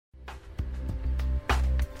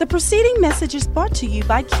The preceding message is brought to you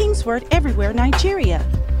by Kingsword Everywhere, Nigeria.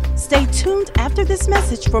 Stay tuned after this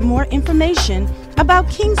message for more information about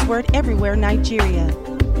Kingsword Everywhere, Nigeria.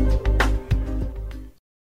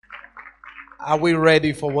 Are we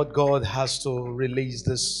ready for what God has to release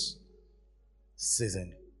this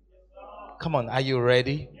season? Come on, are you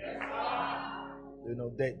ready? You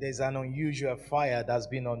know, there's an unusual fire that's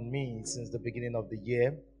been on me since the beginning of the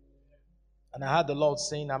year. And I heard the Lord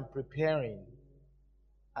saying, I'm preparing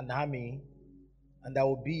an army, and there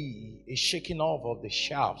will be a shaking off of the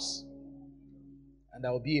shafts, and there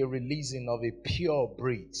will be a releasing of a pure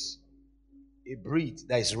breed, a breed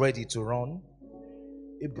that is ready to run,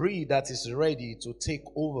 a breed that is ready to take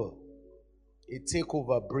over, a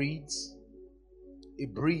takeover breed, a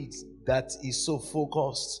breed that is so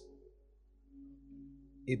focused,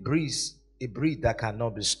 a breed that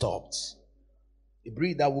cannot be stopped, a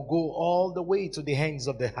breed that will go all the way to the hands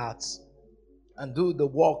of the heart and do the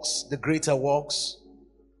works, the greater works,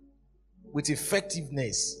 with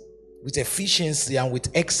effectiveness, with efficiency, and with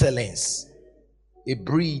excellence. A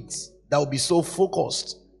breed that will be so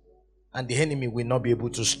focused, and the enemy will not be able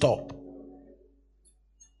to stop.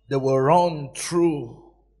 They will run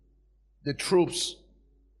through the troops.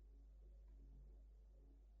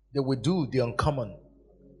 They will do the uncommon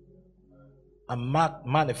and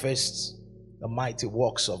manifest the mighty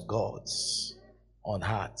works of God on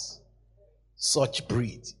hearts. Such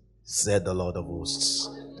breed, said the Lord of hosts.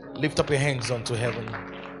 Lift up your hands unto heaven.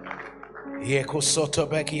 Can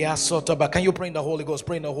you pray in the Holy Ghost?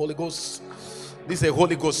 Pray in the Holy Ghost. This is a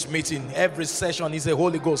Holy Ghost meeting. Every session is a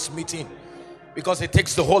Holy Ghost meeting, because it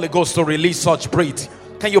takes the Holy Ghost to release such breed.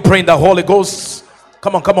 Can you pray in the Holy Ghost?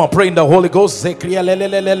 Come on, pray in the Holy Ghost. As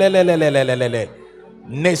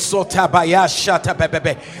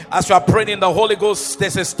you are praying in the Holy Ghost,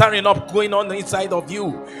 there's a stirring up going on inside of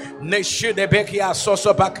you. Pray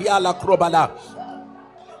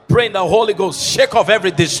in the Holy Ghost. Shake off every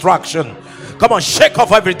distraction. Come on, shake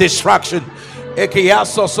off every distraction. Shake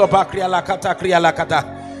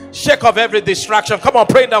off every distraction. Come on,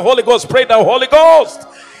 pray in the Holy Ghost. Pray in the Holy Ghost.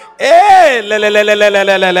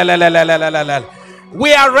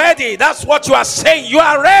 We are ready. That's what you are saying. You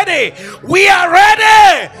are ready. We are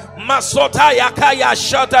ready. Masota yakaya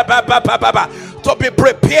shata baba to be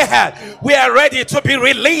prepared. We are ready to be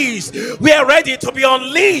released. We are ready to be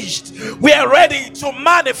unleashed. We are ready to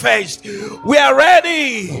manifest. We are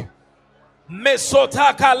ready.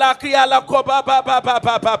 Mesota kalakria la koba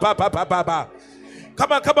baba.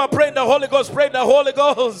 Come on, pray in the Holy Ghost. Pray in the Holy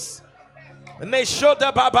Ghost.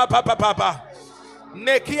 Neshota baba.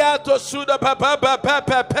 Nekiato suda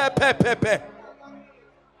pepe.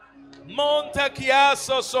 Monta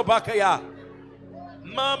kiaso sobakaya.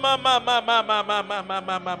 Mama.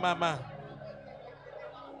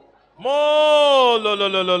 Mo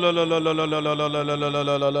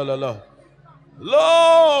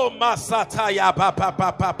lo masataya pa.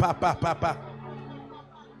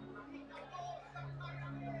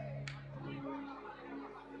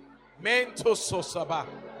 Mento sosaba.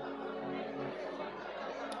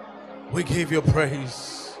 We give you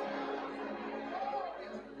praise.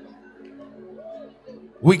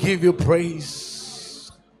 We give you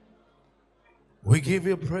praise. We give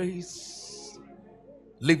you praise.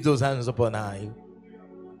 Lift those hands upon high.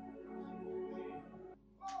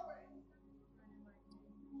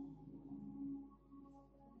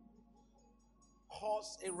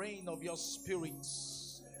 Cause a rain of your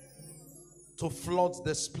spirits to flood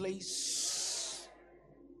this place.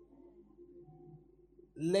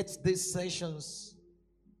 Let these sessions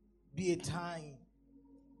be a time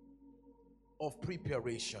of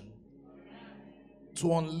preparation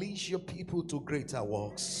to unleash your people to greater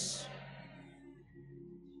works.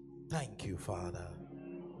 Thank you, Father.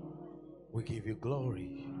 We give you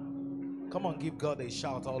glory. Come on, give God a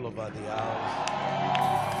shout all over the house.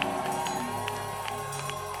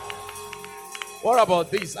 What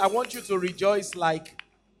about this? I want you to rejoice like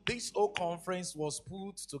this whole conference was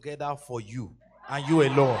put together for you and you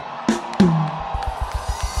alone.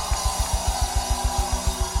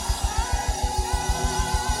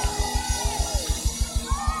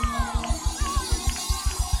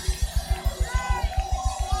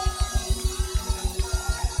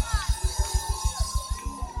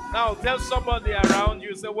 Now tell somebody around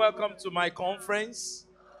you, say, welcome to my conference.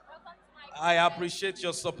 I appreciate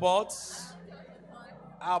your support.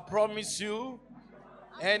 I promise you,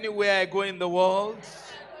 anywhere I go in the world,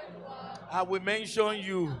 I will mention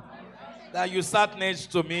you, that you sat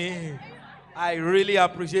next to me. I really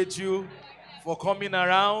appreciate you for coming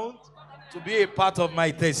around to be a part of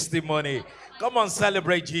my testimony. Come on,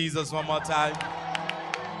 celebrate Jesus one more time.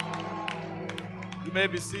 You may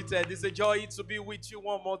be seated. It's a joy to be with you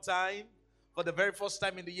one more time. For the very first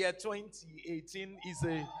time in the year 2018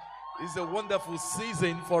 is a wonderful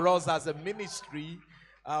season for us as a ministry.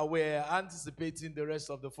 We're anticipating the rest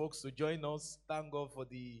of the folks to join us. Thank God for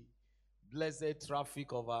the blessed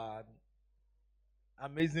traffic of our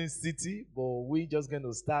amazing city. But we're just going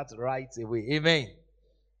to start right away. Amen.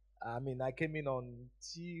 I came in on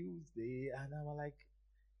Tuesday and I'm like,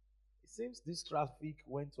 it seems this traffic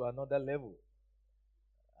went to another level.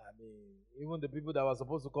 Even the people that were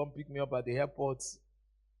supposed to come pick me up at the airport,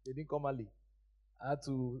 they didn't come early. I had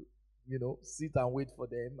to, sit and wait for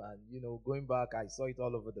them. And, going back, I saw it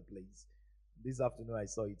all over the place. This afternoon, I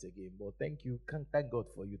saw it again. But thank you. Thank God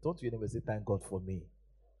for you. Don't you ever say thank God for me?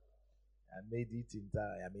 I made it in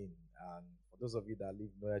time. And for those of you that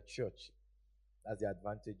live near church, that's the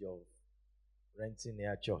advantage of renting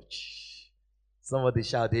near church. Somebody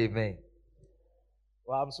shout amen.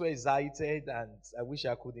 Well, I'm so excited, and I wish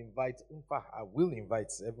I could invite, in fact, I will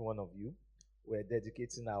invite every one of you. We're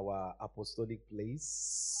dedicating our apostolic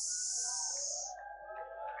place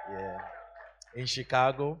in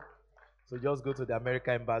Chicago. So just go to the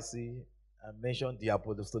American Embassy and mention the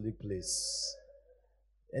apostolic place.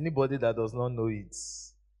 Anybody that does not know it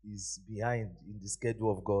is behind in the schedule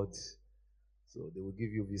of God. So they will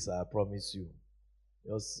give you visa, I promise you.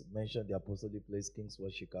 Just mention the apostolic place,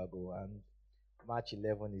 Kingsword, Chicago, and March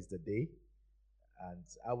 11 is the day, and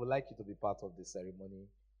I would like you to be part of the ceremony,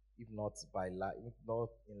 if not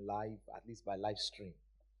in live, at least by live stream.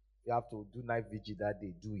 You have to do night vigil that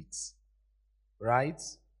day, do it. Right?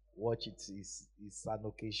 Watch it. It's an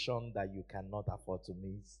occasion that you cannot afford to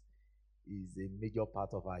miss. It's a major part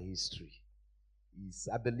of our history.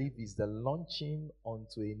 I believe it's the launching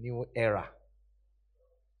onto a new era.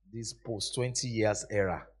 This post 20 years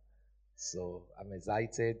era. So I'm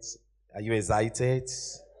excited. Are you excited?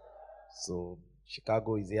 So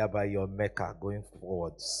Chicago is hereby your Mecca going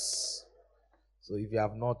forwards. So if you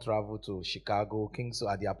have not traveled to Chicago, Kings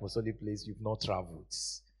at the Apostolic Place, you've not traveled.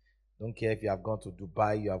 Don't care if you have gone to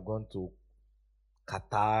Dubai, you have gone to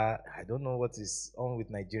Qatar. I don't know what is on with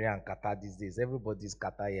Nigeria and Qatar these days. Everybody's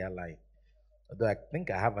Qatar airline. Although I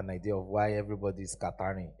think I have an idea of why everybody's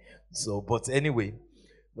Qataring. So, but anyway,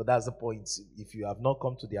 but that's the point. If you have not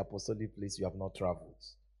come to the Apostolic Place, you have not traveled.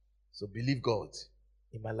 So believe God.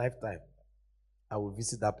 In my lifetime, I will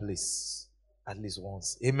visit that place at least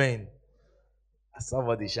once. Amen.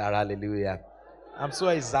 Somebody shout hallelujah. I'm so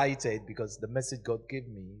excited because the message God gave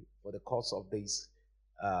me for the course of this,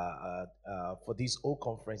 for this whole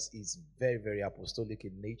conference is very, very apostolic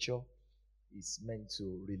in nature. It's meant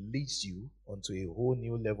to release you onto a whole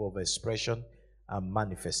new level of expression and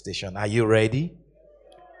manifestation. Are you ready?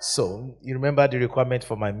 So, you remember the requirement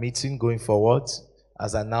for my meeting going forward?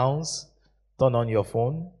 As announced, turn on your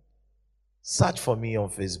phone. Search for me on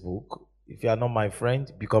Facebook. If you are not my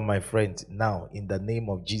friend, become my friend now in the name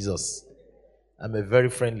of Jesus. I'm a very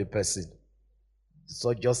friendly person.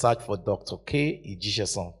 So just search for Dr. K.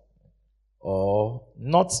 Ijisesan. Or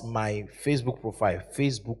not my Facebook profile,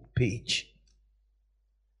 Facebook page.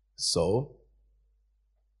 So,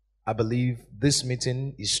 I believe this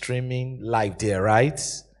meeting is streaming live there, right?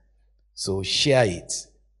 So share it.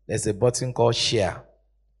 There's a button called share.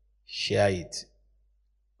 Share it.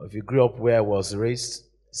 If you grew up where I was raised,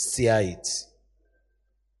 share it.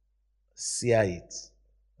 Share it.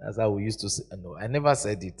 That's how we used to say. No, I never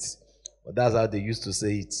said it. But that's how they used to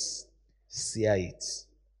say it. Share it.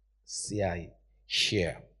 Share it.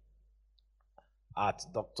 Share. At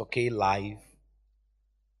Dr. K Live.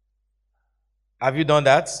 Have you done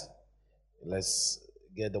that? Let's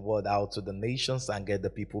get the word out to the nations and get the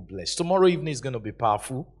people blessed. Tomorrow evening is going to be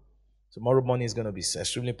powerful. Tomorrow morning is going to be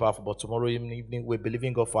extremely powerful. But tomorrow evening, we're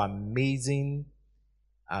believing God for amazing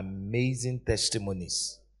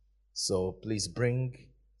testimonies. So please bring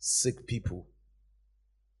sick people.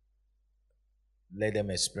 Let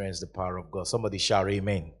them experience the power of God. Somebody shout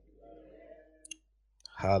amen.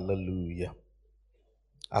 Hallelujah.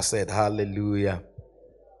 I said hallelujah.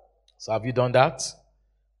 So have you done that?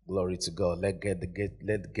 Glory to God. Let's get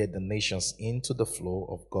the nations into the flow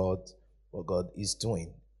of God, what God is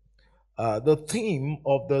doing. The theme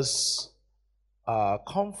of this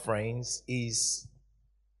conference is,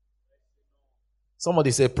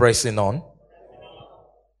 somebody say pressing on.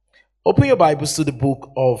 Open your Bibles to the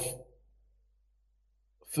book of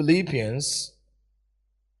Philippians.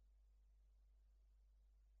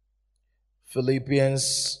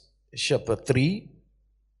 Philippians chapter 3.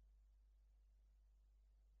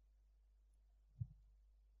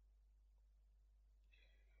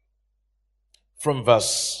 From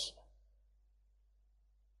verse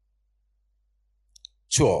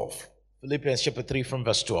 12. Philippians chapter 3 from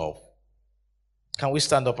verse 12. Can we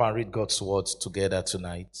stand up and read God's words together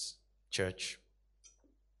tonight, church?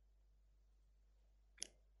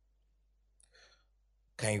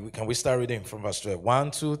 Can we start reading from verse 12?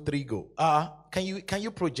 1, 2, 3, go. Can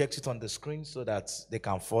you project it on the screen so that they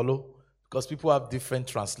can follow? Because people have different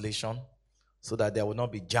translation, so that there will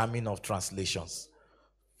not be jamming of translations.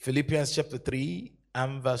 Philippians chapter 3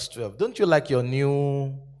 and verse 12. Don't you like your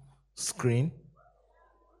new screen?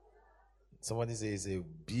 Somebody says it's a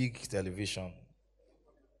big television.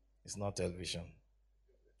 It's not television.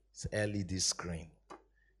 It's LED screen.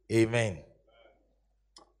 Amen.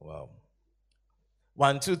 Wow.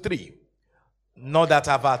 1, 2, 3. Not that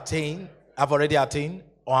I've already attained,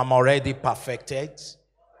 or I'm already perfected,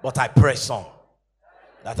 but I press on,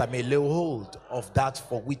 that I may lay hold of that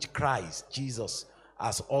for which Christ Jesus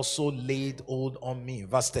has also laid hold on me.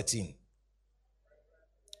 Verse 13.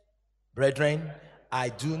 Brethren, I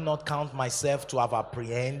do not count myself to have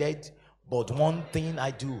apprehended, but one thing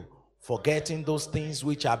I do, forgetting those things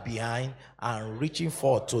which are behind and reaching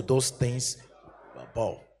forth to those things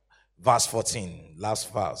above. Verse 14,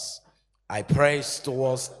 last verse. I press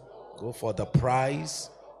towards, go for the prize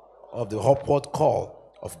of the upward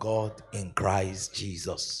call of God in Christ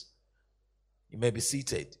Jesus. You may be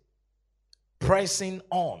seated. Pressing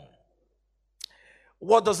on.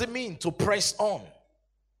 What does it mean to press on?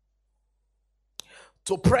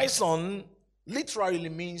 To press on literally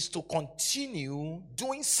means to continue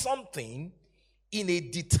doing something in a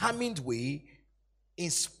determined way in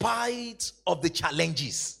spite of the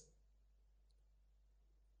challenges.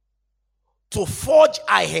 To forge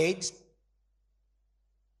ahead,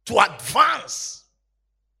 to advance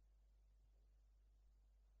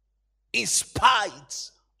in spite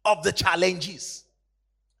of the challenges.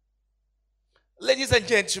 Ladies and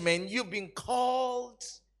gentlemen, you've been called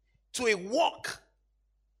to a walk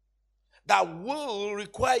that will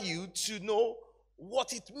require you to know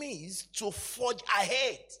what it means to forge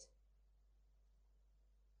ahead.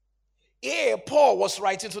 Here, Paul was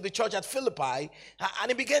writing to the church at Philippi, and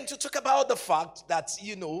he began to talk about the fact that,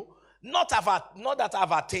 not that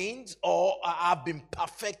I've attained or I've been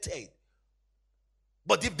perfected,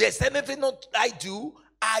 but if there's anything that I do,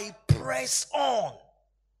 I press on.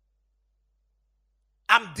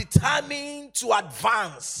 I'm determined to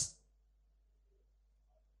advance.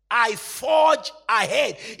 I forge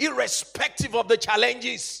ahead, irrespective of the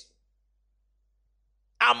challenges.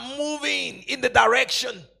 I'm moving in the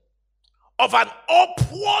direction of an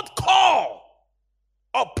upward call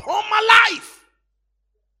upon my life.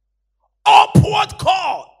 Upward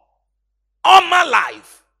call on my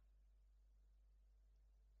life,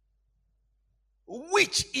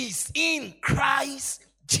 which is in Christ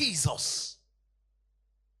Jesus.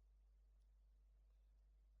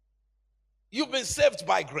 You've been saved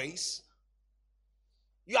by grace.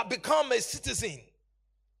 You have become a citizen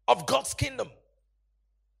of God's kingdom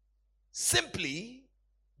simply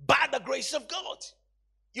by the grace of God.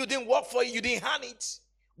 You didn't work for it, you didn't earn it,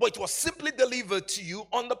 but it was simply delivered to you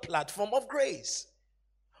on the platform of grace.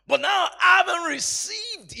 But now, having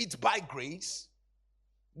received it by grace,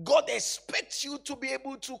 God expects you to be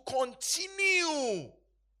able to continue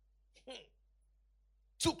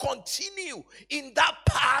in that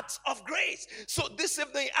path of grace. So this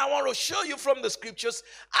evening, I want to show you from the scriptures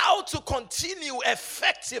how to continue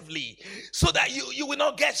effectively so that you will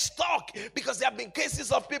not get stuck, because there have been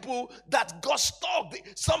cases of people that got stuck.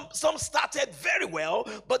 Some started very well,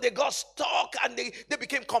 but they got stuck and they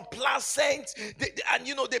became complacent,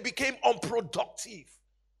 they became unproductive.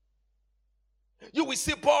 You will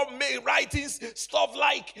see Paul writing stuff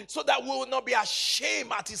like, so that we will not be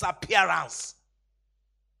ashamed at his appearance.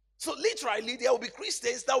 So literally, there will be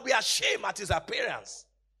Christians that will be ashamed at his appearance.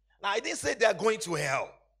 Now, I didn't say they are going to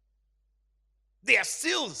hell. They are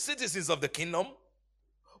still citizens of the kingdom.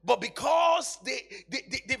 But because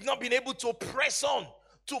they've not been able to press on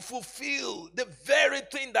to fulfill the very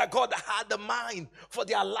thing that God had in mind for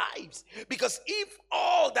their lives. Because if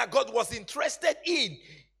all that God was interested in,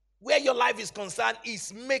 where your life is concerned,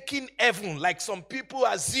 is making heaven, like some people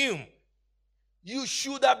assume, you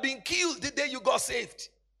should have been killed the day you got saved.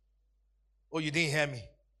 Oh, you didn't hear me.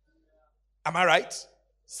 Am I right?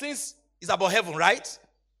 Since it's about heaven, right?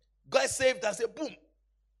 God saved and said, boom,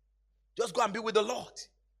 just go and be with the Lord.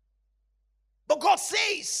 But God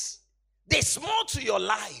says there's more to your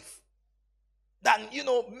life than,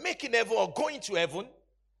 making heaven or going to heaven.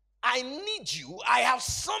 I need you. I have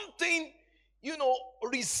something,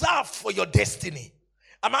 reserved for your destiny.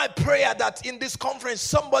 And my prayer that in this conference,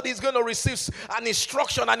 somebody is going to receive an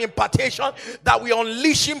instruction, an impartation that will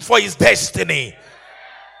unleash him for his destiny.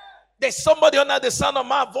 There's somebody under the sound of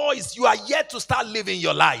my voice. You are yet to start living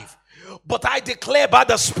your life. But I declare by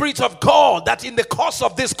the Spirit of God that in the course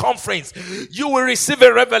of this conference, you will receive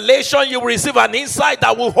a revelation, you will receive an insight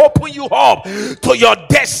that will open you up to your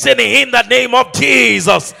destiny in the name of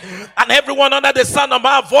Jesus. And everyone under the sound of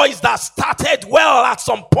my voice that started well at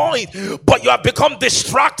some point, but you have become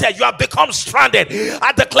distracted, you have become stranded,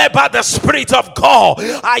 I declare by the Spirit of God,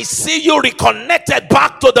 I see you reconnected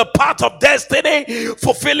back to the path of destiny,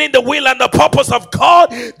 fulfilling the will and the purpose of God.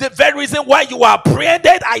 The very reason why you are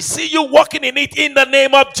apprehended, I see you walking in it in the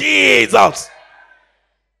name of Jesus.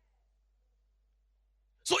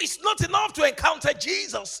 So it's not enough to encounter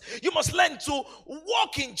Jesus. You must learn to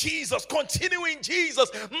walk in Jesus, continue in Jesus,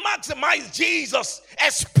 maximize Jesus,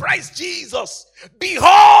 express Jesus.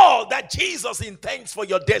 Behold that Jesus intends for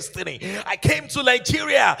your destiny. I came to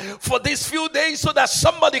Nigeria for these few days so that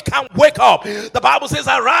somebody can wake up. The Bible says,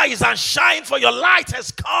 arise and shine, for your light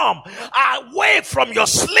has come. Awake from your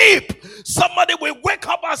sleep. Somebody will wake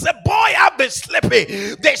up and say, boy, I've been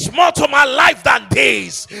sleeping. There's more to my life than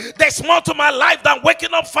this. There's more to my life than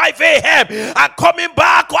waking up 5 a.m. and coming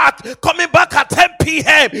back at 10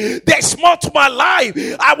 p.m. There's more to my life.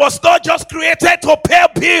 I was not just created to pay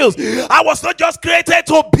bills. I was not just created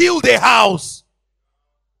to build a house.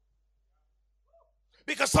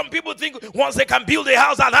 Because some people think once they can build a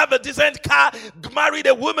house and have a decent car, marry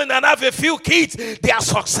a woman and have a few kids, they are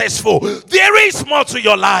successful. There is more to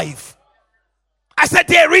your life. I said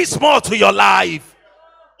there is more to your life.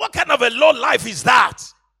 What kind of a low life is that?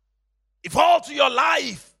 If all to your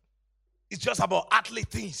life is just about earthly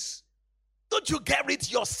things, don't you get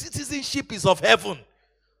it? Your citizenship is of heaven.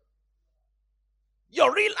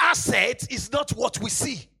 Your real asset is not what we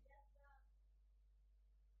see.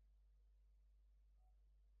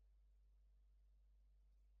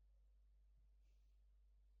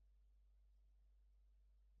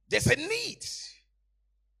 There's a need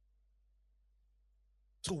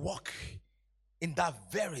to walk in that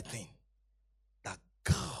very thing that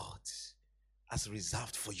God has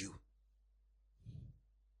reserved for you.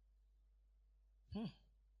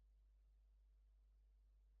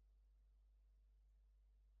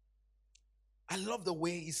 I love the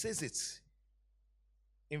way he says it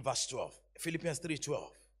in verse 12, Philippians 3:12.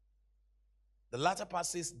 The latter part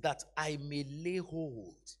says that I may lay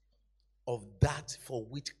hold of that for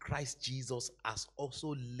which Christ Jesus has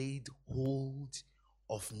also laid hold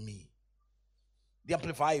of me. The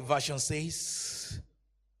Amplified Version says,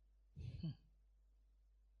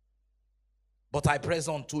 but I press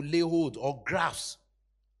on to lay hold or grasp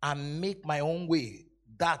and make my own way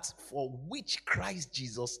that for which Christ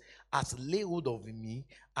Jesus has laid hold of me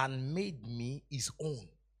and made me his own.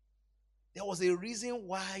 There was a reason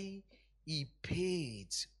why he paid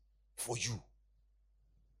for you.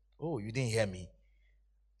 Oh, you didn't hear me.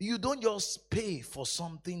 You don't just pay for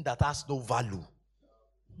something that has no value.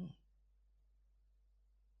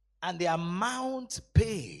 And the amount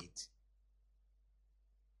paid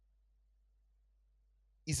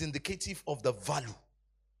is indicative of the value.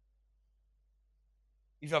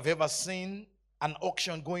 If you have ever seen an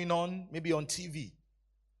auction going on, maybe on TV,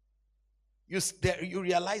 you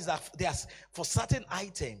realize that for certain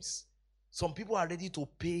items, some people are ready to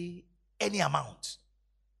pay any amount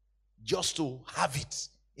just to have it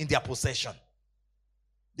in their possession.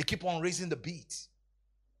 They keep on raising the bid.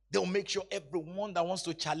 They'll make sure everyone that wants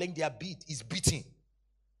to challenge their bid is beaten,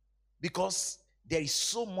 because there is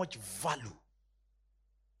so much value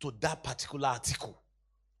to that particular article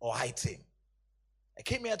or item. I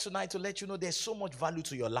came here tonight to let you know there's so much value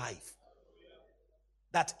to your life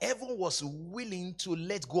that heaven was willing to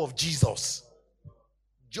let go of Jesus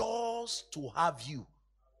just to have you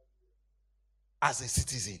as a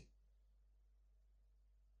citizen.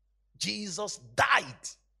 Jesus died.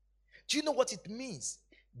 Do you know what it means?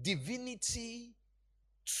 Divinity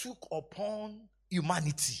took upon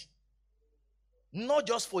humanity. Not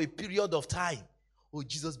just for a period of time. Oh,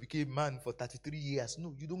 Jesus became man for 33 years.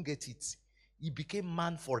 No, you don't get it. He became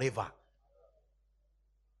man forever.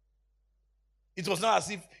 It was not as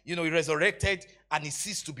if, he resurrected and he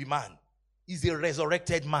ceased to be man. He's a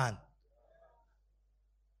resurrected man.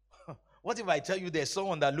 What if I tell you there's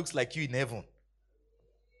someone that looks like you in heaven?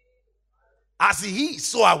 As he is,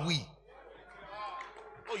 so are we.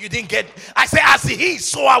 Oh, you didn't get. I say, as he is,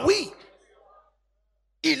 so are we.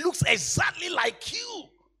 He looks exactly like you.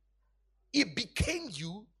 He became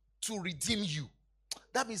you to redeem you.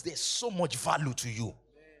 That means there's so much value to you.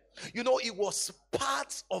 It was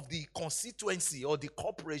part of the constituency or the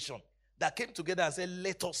corporation that came together and said,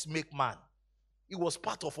 let us make man. It was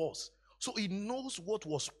part of us. So he knows what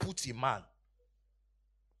was put in man.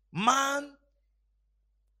 Man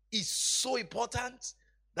is so important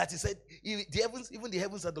that he said, the heavens, even the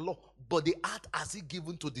heavens are the Lord, but the earth has he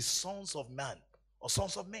given to the sons of man or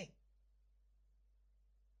sons of men.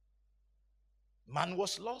 Man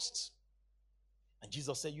was lost. And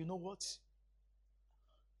Jesus said, you know what?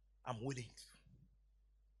 I'm willing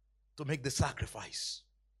to make the sacrifice.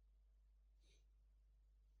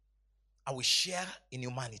 I will share in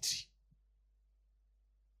humanity.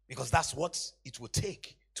 Because that's what it will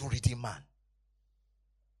take to redeem man.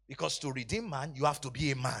 Because to redeem man, you have to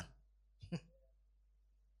be a man.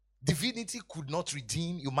 Divinity could not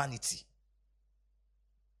redeem humanity.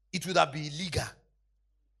 It would have been illegal.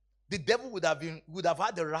 The devil would have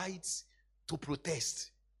had the right to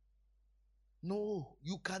protest. No,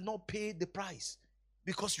 you cannot pay the price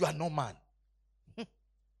because you are no man.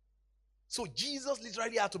 So Jesus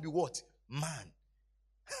literally had to be what? Man.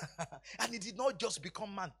 And he did not just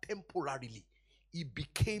become man temporarily. He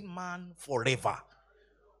became man forever.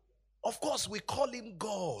 Of course, we call him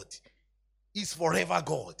God. He's forever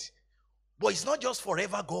God. But it's not just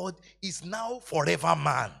forever God, he's now forever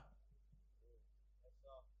man.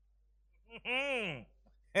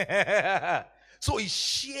 So he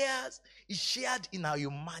shared in our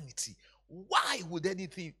humanity. Why would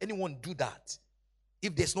anyone do that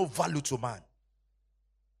if there's no value to man?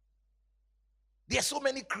 There are so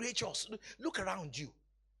many creatures. Look around you.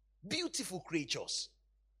 Beautiful creatures.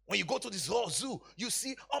 When you go to this zoo, you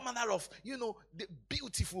see all manner of, the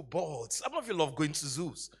beautiful birds. How many of you love going to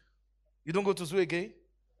zoos? You don't go to zoo again?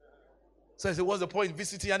 So I said, what's the point?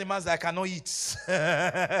 Visiting animals that I cannot eat.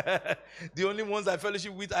 The only ones I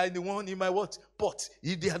fellowship with are the one in my what? Pot.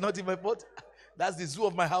 If they are not in my pot, that's the zoo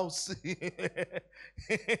of my house.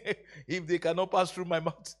 If they cannot pass through my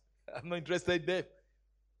mouth, I'm not interested in them.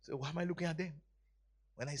 So why am I looking at them?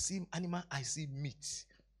 When I see animal, I see meat.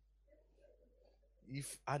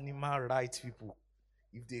 If animal rights people,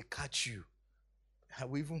 if they catch you, I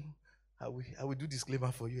will do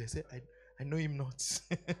disclaimer for you. I say, I know him not.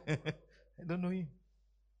 I don't know him.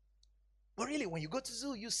 But really, when you go to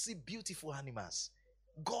zoo, you see beautiful animals,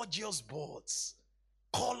 gorgeous birds,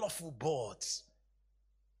 colorful birds.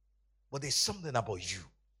 But there's something about you.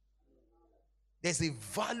 There's a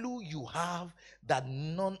value you have that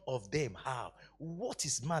none of them have. What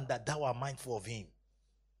is man that thou art mindful of him?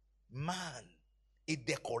 Man, a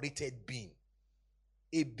decorated being.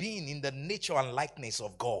 A being in the nature and likeness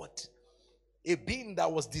of God. A being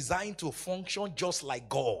that was designed to function just like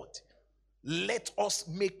God. Let us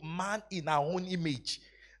make man in our own image.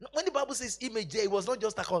 When the Bible says image there, it was not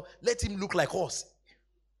just like, let him look like us.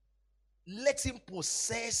 Let him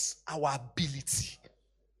possess our ability.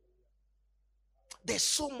 There's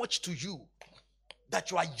so much to you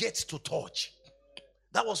that you are yet to touch.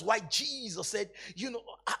 That was why Jesus said,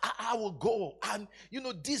 I will go. And,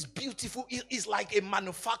 this beautiful is like a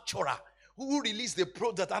manufacturer who released the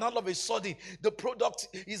product. And all of a sudden, the product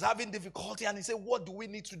is having difficulty. And he said, what do we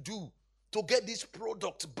need to do to get this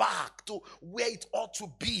product back to where it ought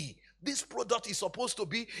to be? This product is supposed to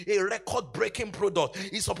be a record-breaking product.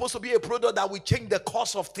 It's supposed to be a product that will change the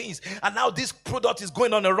course of things. And now this product is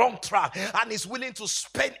going on a wrong track and is willing to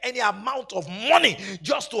spend any amount of money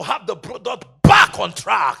just to have the product back on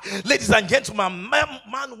track. Ladies and gentlemen,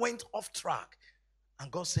 man went off track. And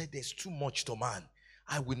God said, there's too much to man.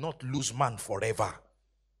 I will not lose man forever.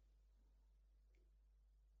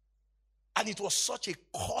 And it was such a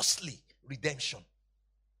costly redemption.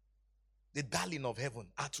 The darling of heaven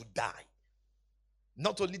had to die.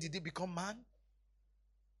 Not only did he become man,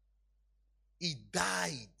 he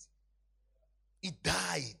died. He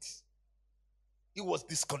died. He was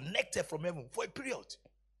disconnected from heaven for a period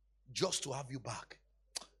just to have you back.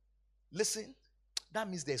 Listen, that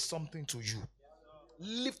means there's something to you.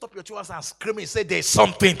 Lift up your two hands and scream and say, there's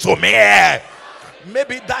something to me.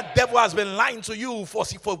 Maybe that devil has been lying to you for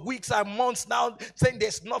weeks and months now, saying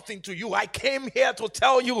there's nothing to you. I came here to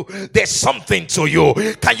tell you there's something to you.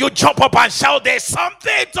 Can you jump up and shout, there's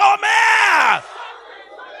something to me?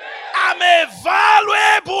 I'm a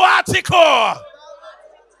valuable article. I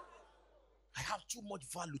have too much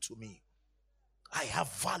value to me. I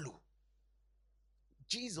have value.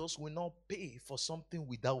 Jesus will not pay for something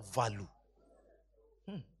without value.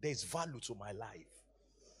 There's value to my life.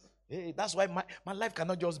 Hey, that's why my life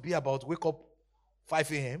cannot just be about wake up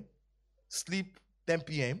 5 a.m., sleep 10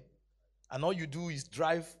 p.m., and all you do is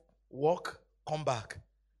drive, walk, come back.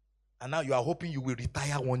 And now you are hoping you will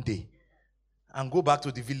retire one day and go back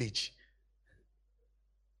to the village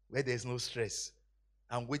where there's no stress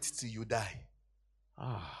and wait till you die.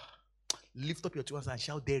 Lift up your two hands and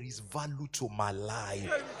shout, there is value to my life.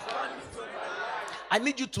 I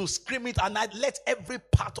need you to scream it and let every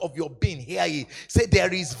part of your being hear it. Say,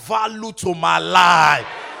 there is value to my life.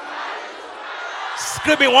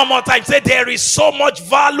 Scream it one more time. Say, there is so much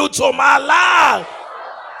value to my life.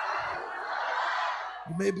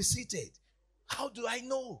 You may be seated. How do I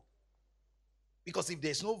know? Because if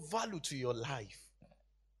there's no value to your life,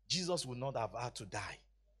 Jesus would not have had to die.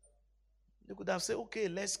 They could have said, okay,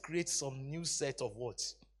 let's create some new set of what?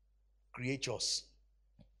 Creatures.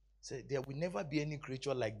 Say, there will never be any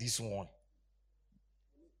creature like this one.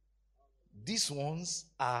 These ones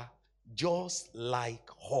are just like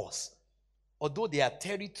horse. Although their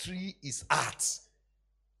territory is earth,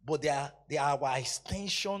 but they are our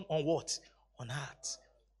extension on what? On earth.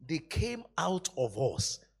 They came out of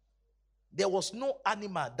us. There was no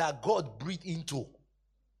animal that God breathed into.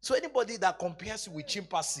 So anybody that compares you with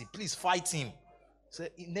chimpanzee, please fight him. Say,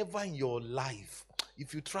 never in your life.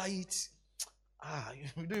 If you try it,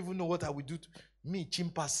 you don't even know what I will do to me,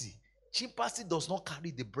 chimpanzee. Chimpanzee does not carry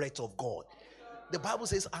the breath of God. The Bible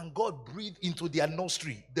says, and God breathed into their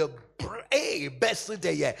nostril. Best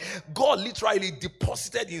there. God literally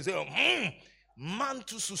deposited his man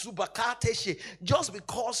to susubakateshe. Just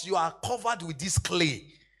because you are covered with this clay.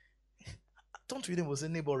 Don't you think, say,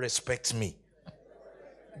 neighbor, respect me.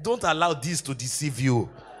 Don't allow this to deceive you.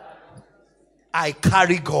 I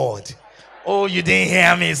carry God. Oh, you didn't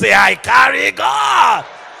hear me. Say, I carry God.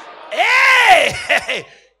 Hey!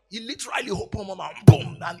 He literally opened my mouth,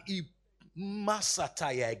 boom, and he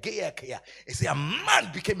masataya. He said, a man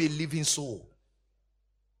became a living soul.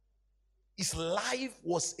 His life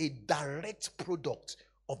was a direct product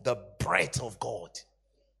of the breath of God.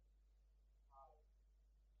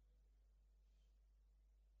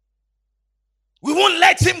 We won't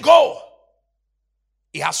let him go.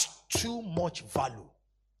 He has too much value.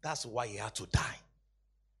 That's why he had to die.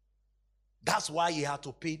 That's why he had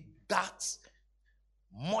to pay that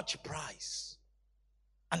much price.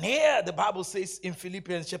 And here the Bible says in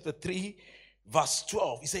Philippians chapter 3 verse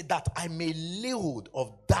 12, he said that I may lay hold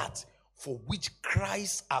of that for which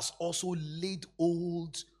Christ has also laid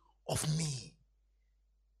hold of me.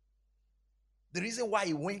 The reason why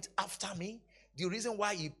he went after me, the reason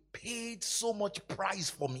why he paid so much price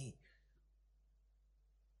for me,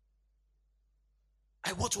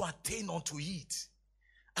 I want to attain unto it.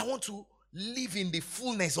 I want to live in the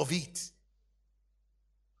fullness of it.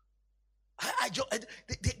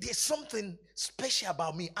 There's something special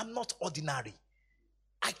about me. I'm not ordinary.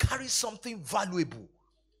 I carry something valuable.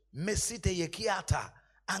 Mesite yekiata,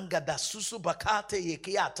 angada susu bakate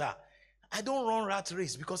yekiata. I don't run rat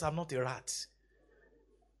race because I'm not a rat.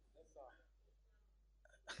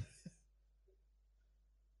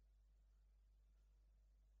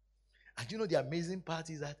 And you know the amazing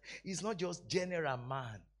part is that it's not just general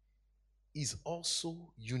man. It's also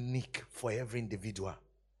unique for every individual.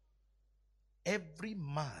 Every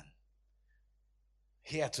man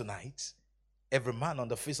here tonight, every man on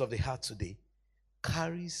the face of the earth today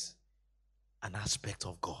carries an aspect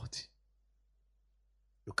of God.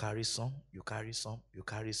 You carry some, you carry some, you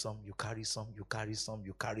carry some, you carry some, you carry some,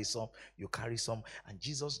 you carry some, you carry some. And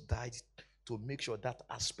Jesus died to make sure that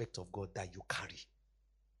aspect of God that you carry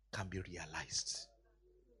can be realized.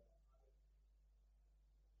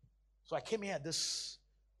 So I came here this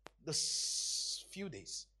few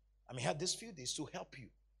days. Had these few days to help you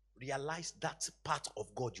realize that part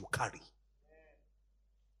of God you carry.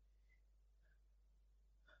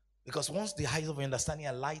 Because once the eyes of your understanding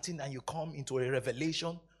are lightened and you come into a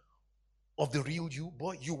revelation of the real you,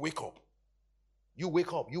 boy, you wake up. You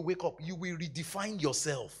wake up. You wake up. You will redefine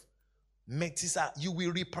yourself. You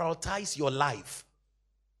will reprioritize your life.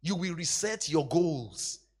 You will reset your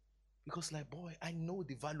goals. Because like, boy, I know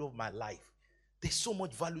the value of my life. There's so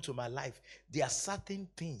much value to my life. There are certain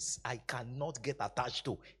things I cannot get attached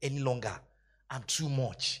to any longer. I'm too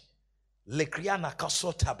much.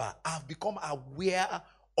 I've become aware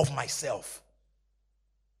of myself.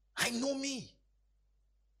 I know me.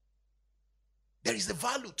 There is a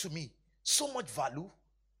value to me. So much value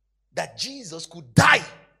that Jesus could die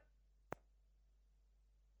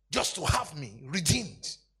just to have me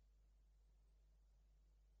redeemed.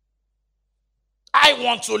 I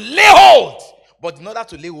want to lay hold. But in order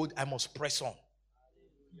to lay hold, I must press on.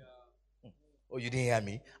 Oh, you didn't hear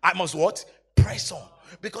me? I must what? Press on.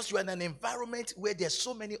 Because you're in an environment where there's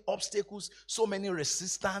so many obstacles, so many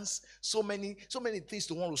resistance, so many things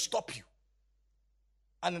to want to stop you.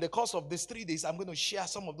 And in the course of these 3 days, I'm going to share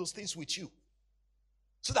some of those things with you.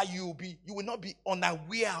 So that you will not be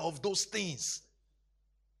unaware of those things.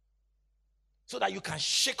 So that you can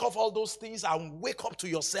shake off all those things and wake up to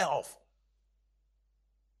yourself.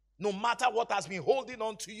 No matter what has been holding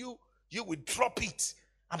on to you, You will drop it.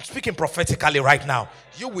 I'm speaking prophetically right now.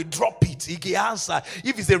 You will drop it. Answer.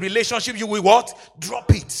 If it's a relationship, you will what?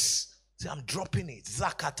 Drop it. Say, I'm dropping it.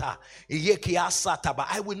 Zakata. But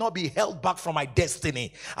I will not be held back from my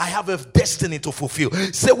destiny. I have a destiny to fulfill.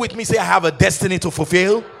 Say with me, say, I have a destiny to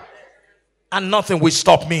fulfill. And nothing will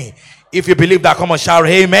stop me. If you believe that, come on, shout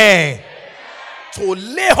amen. To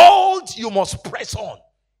lay hold, you must press on.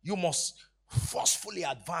 You must forcefully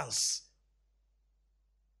advance.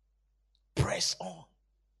 Press on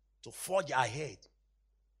to forge ahead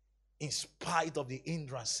in spite of the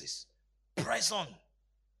hindrances. Press on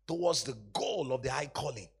towards the goal of the high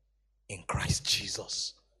calling in Christ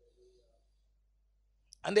Jesus.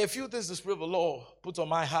 And there are a few things the Spirit of the Lord put on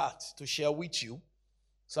my heart to share with you.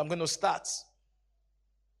 So I'm going to start.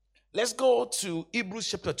 Let's go to Hebrews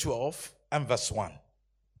chapter 12 and verse 1.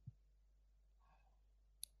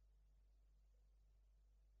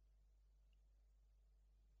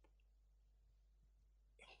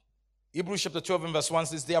 Hebrews chapter 12 and verse 1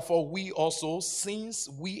 says, therefore we also, since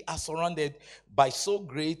we are surrounded by so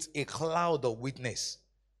great a cloud of witness.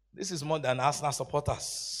 This is more than Arsenal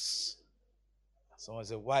supporters. Someone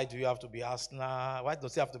said, why do you have to be Arsenal? Why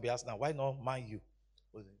does it have to be Arsenal? Why not Man U?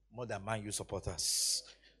 More than Man U supporters.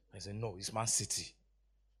 I said, no, it's Man City.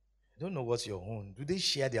 I don't know what's your own. Do they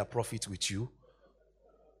share their profit with you?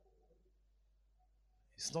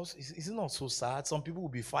 It's not so sad. Some people will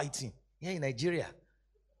be fighting here in Nigeria.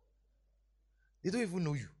 They don't even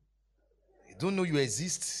know you. They don't know you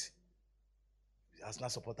exist. Arsenal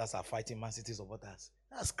supporters are fighting Man City supporters.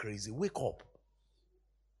 That's crazy. Wake up.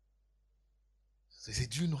 So they say,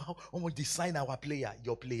 do you know how much they sign our player?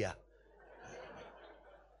 Your player.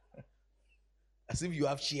 As if you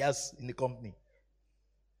have shares in the company.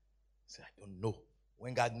 Say, I don't know.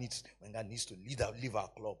 When God needs to leave our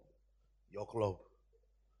club, your club.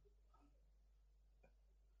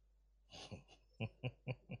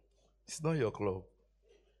 It's not your club.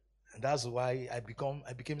 And that's why I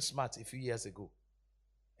became smart a few years ago.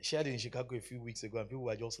 I shared it in Chicago a few weeks ago, and people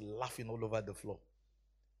were just laughing all over the floor.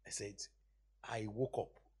 I said, I woke up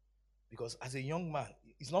because as a young man,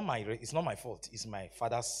 it's not my fault. It's my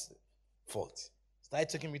father's fault. Started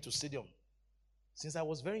taking me to stadium since I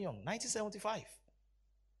was very young, 1975.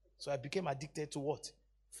 So I became addicted to what?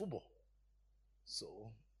 Football.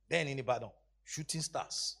 So then in Ibadan, shooting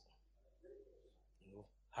stars.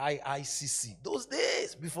 ICC. Those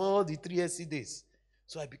days before the 3SC days.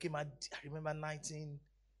 So I remember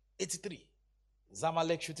 1983.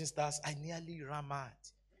 Zamalek Shooting Stars. I nearly ran mad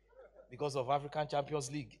because of African Champions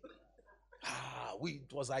League.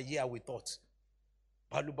 It was a year we thought.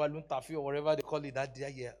 Balu Balu Tafi or whatever they call it that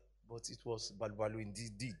year. But it was Balu Balu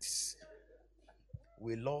indeed.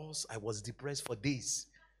 We lost. I was depressed for days.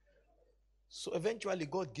 So eventually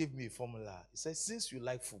God gave me a formula. He said, since you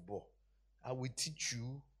like football, I will teach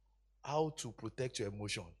you how to protect your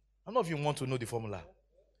emotion. I don't know if you want to know the formula.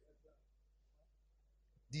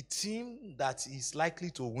 The team that is likely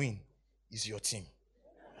to win is your team.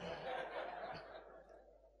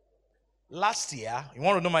 Last year, you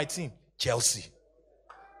want to know my team? Chelsea.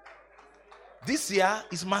 This year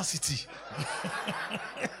is Man City.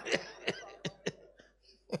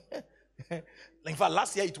 In fact,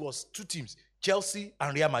 last year it was two teams, Chelsea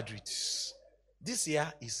and Real Madrid. This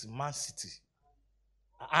year is Man City.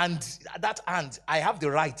 And I have the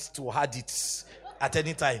right to add it at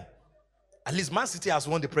any time. At least Man City has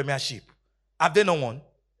won the Premiership. Have they not won?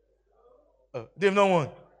 They've not won.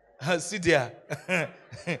 See there.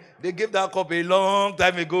 They gave that cup a long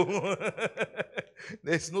time ago.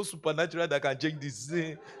 There's no supernatural that can change this.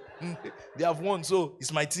 They have won, so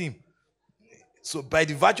it's my team. So by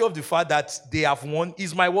the virtue of the fact that they have won,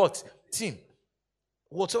 is my what? Team.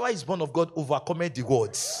 Whatever is born of God overcometh the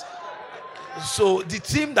words. So the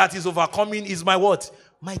team that is overcoming is my what?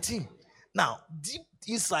 My team. Now, deep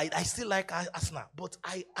inside, I still like Arsenal, but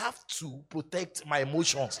I have to protect my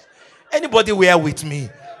emotions. Anybody were with me?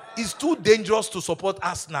 It's too dangerous to support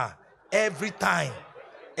Arsenal every time.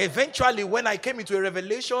 Eventually, when I came into a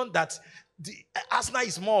revelation that the Arsenal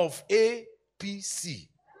is more of APC,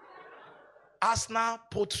 Arsenal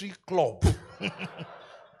Poultry Club.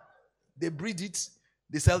 They breed it.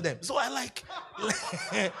 They sell them. So I like.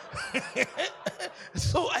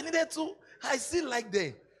 So I still like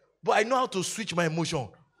them. But I know how to switch my emotion.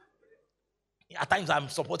 At times I'm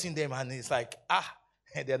supporting them and it's like,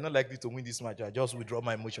 they're not likely to win this match. I just withdraw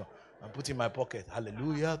my emotion and put it in my pocket.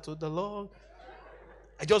 Hallelujah to the Lord.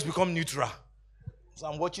 I just become neutral. So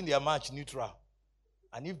I'm watching their match neutral.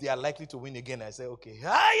 And if they are likely to win again, I say, okay.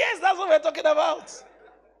 Yes, that's what we're talking about.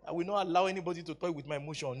 I will not allow anybody to toy with my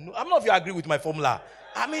emotion. No, I don't know if you agree with my formula.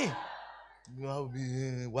 I mean,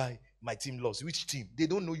 why? My team lost. Which team? They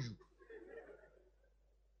don't know you.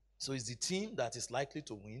 So it's the team that is likely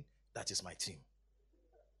to win that is my team.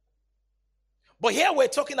 But here we're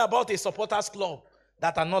talking about a supporters club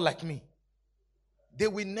that are not like me. They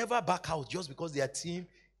will never back out just because their team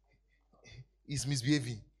is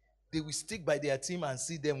misbehaving. They will stick by their team and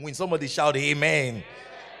see them win. Somebody shout amen. Amen.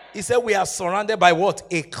 He said we are surrounded by what?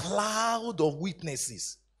 A cloud of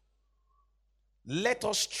witnesses. Let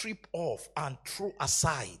us strip off and throw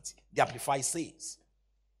aside, the Amplified says,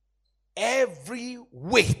 every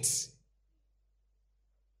weight.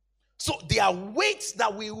 So there are weights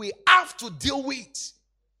that we will have to deal with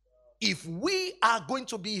if we are going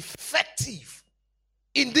to be effective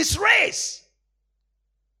in this race.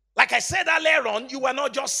 Like I said earlier on, you were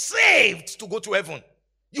not just saved to go to heaven.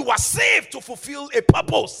 You were saved to fulfill a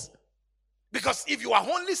purpose. Because if you are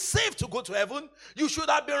only saved to go to heaven, you should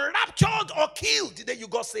have been raptured or killed the day you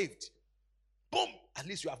got saved. Boom. At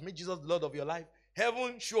least you have made Jesus the Lord of your life.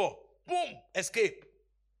 Heaven, sure. Boom. Escape.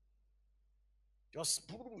 You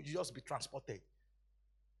just be transported.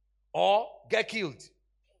 Or get killed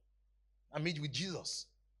and meet with Jesus.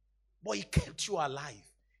 But he kept you alive.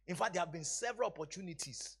 In fact, there have been several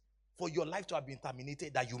opportunities for your life to have been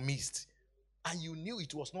terminated that you missed. And you knew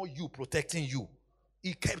it was not you protecting you.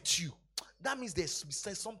 He kept you. That means there's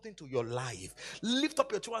something to your life. Lift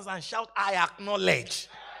up your two hands and shout, I acknowledge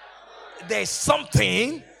there's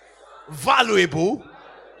something valuable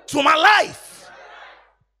to my life.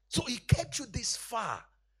 So he kept you this far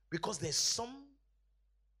because there's some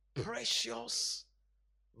precious,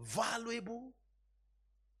 valuable,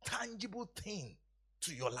 tangible thing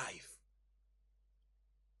to your life.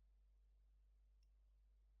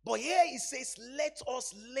 But here he says, let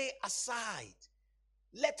us lay aside.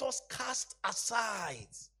 Let us cast aside.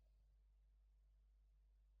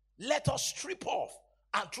 Let us strip off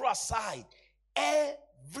and throw aside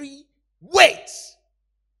every weight.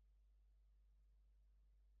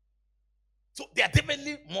 So there are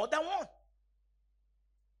definitely more than one.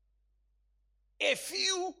 A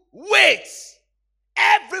few weights,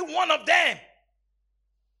 every one of them,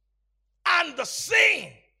 and the sin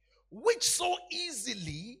which so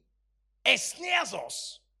easily ensnares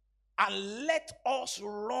us, and let us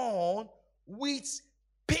run with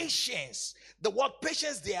patience. The word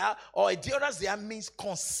patience there or endurance there means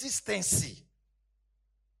consistency.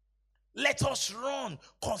 Let us run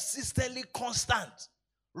consistently, constant.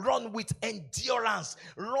 Run with endurance.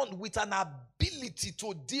 Run with an ability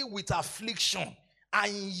to deal with affliction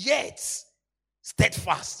and yet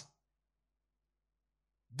steadfast.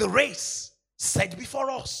 The race set before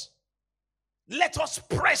us. Let us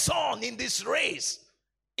press on in this race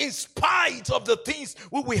in spite of the things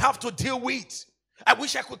we have to deal with. I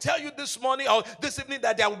wish I could tell you this morning or this evening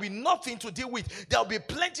that there will be nothing to deal with. There will be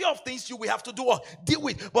plenty of things you will have to do or deal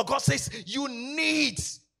with. But God says you need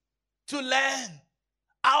to learn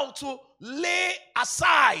how to lay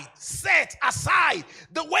aside, set aside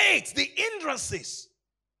the weights, the hindrances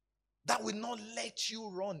that will not let you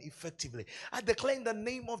run effectively. I declare in the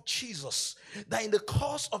name of Jesus that in the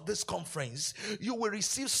course of this conference, you will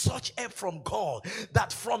receive such help from God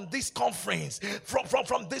that from this conference,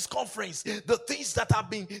 from this conference, the things that have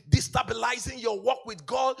been destabilizing your walk with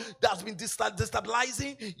God, that has been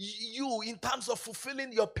destabilizing you in terms of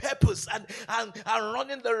fulfilling your purpose and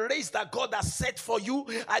running the race that God has set for you,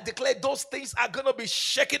 I declare those things are going to be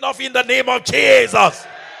shaken off in the name of Jesus.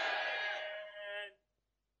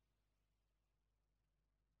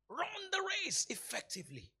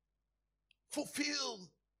 Effectively. Fulfill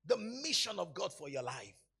the mission of God for your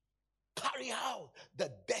life. Carry out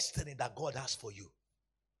the destiny that God has for you.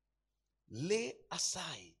 Lay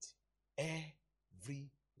aside every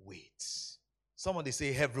weight. Somebody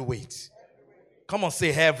say every weight. Come on,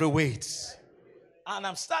 say every weight. And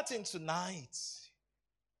I'm starting tonight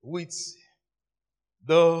with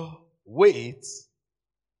the weight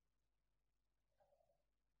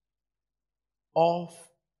of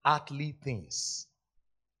earthly things.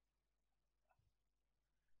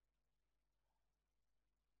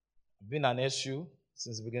 I've been an SU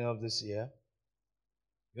since the beginning of this year.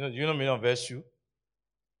 You know the meaning of SU?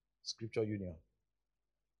 Scripture Union.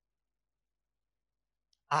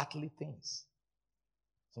 Earthly things.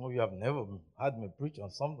 Some of you have never heard me preach on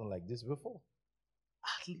something like this before.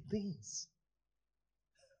 Earthly things.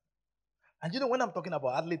 And when I'm talking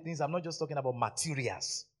about earthly things, I'm not just talking about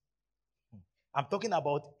materials. I'm talking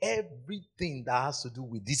about everything that has to do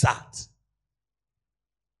with this earth,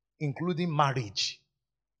 including marriage,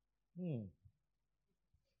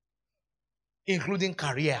 including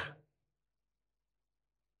career.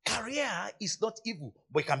 Career is not evil,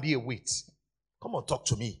 but it can be a weight. Come on, talk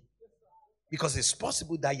to me. Because it's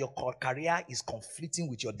possible that your career is conflicting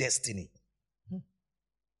with your destiny.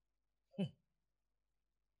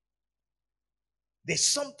 There's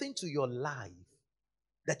something to your life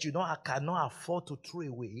that you know I cannot afford to throw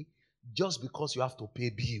away just because you have to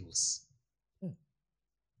pay bills.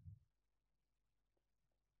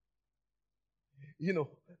 You know,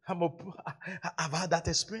 I've had that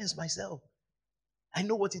experience myself. I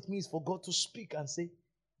know what it means for God to speak and say,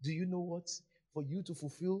 do you know what? For you to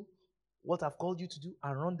fulfill what I've called you to do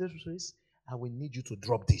and run this race, I will need you to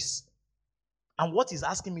drop this. And what he's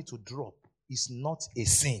asking me to drop is not a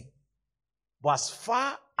sin. But as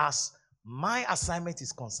far as my assignment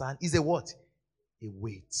is concerned, is a what? A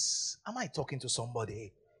weight. Am I talking to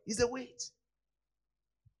somebody? Is a weight.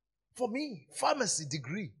 For me, pharmacy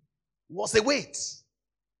degree was a weight.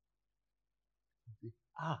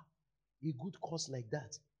 A good course like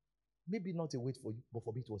that. Maybe not a weight for you, but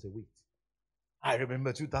for me it was a weight. I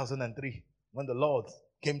remember 2003 when the Lord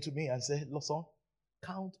came to me and said, "Listen,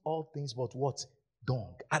 count all things but what?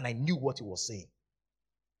 Dung." And I knew what he was saying.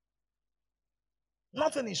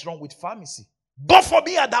 Nothing is wrong with pharmacy. But for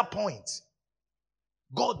me at that point,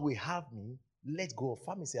 God will have me let go of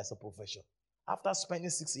pharmacy as a profession. After spending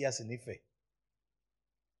 6 years in Ife. If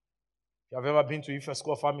you have ever been to Ife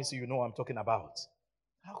School of Pharmacy, you know what I'm talking about.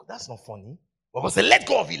 That's not funny. But God said, let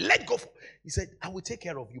go of it. Let go. He said, I will take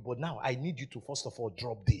care of you. But now I need you to first of all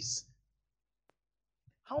drop this.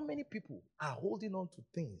 How many people are holding on to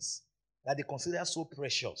things that they consider so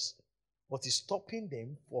precious, but is stopping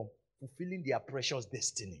them from fulfilling their precious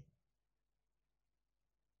destiny?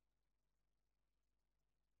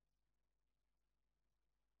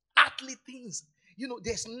 Earthly things. You know,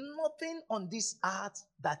 there's nothing on this earth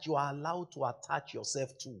that you are allowed to attach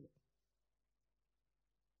yourself to.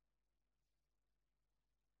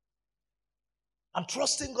 I'm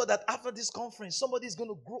trusting God that after this conference, somebody is going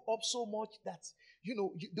to grow up so much that, you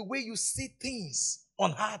know, the way you see things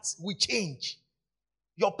on earth will change.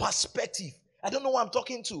 Your perspective. I don't know who I'm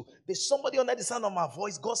talking to. There's somebody under the sound of my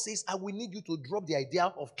voice. God says, I will need you to drop the idea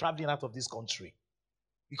of traveling out of this country.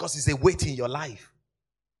 Because it's a weight in your life.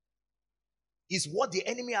 It's what the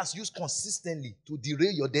enemy has used consistently to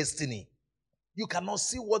derail your destiny. You cannot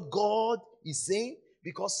see what God is saying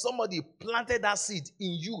because somebody planted that seed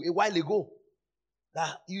in you a while ago.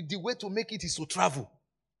 That the way to make it is to travel.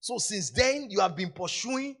 So since then, you have been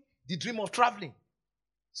pursuing the dream of traveling.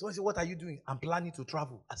 So I say, what are you doing? I'm planning to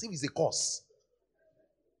travel. As if it's a course.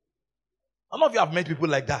 Some of you have met people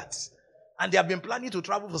like that. And they have been planning to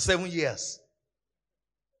travel for 7 years.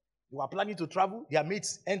 You are planning to travel. Their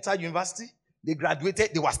mates entered university. They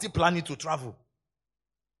graduated. They were still planning to travel.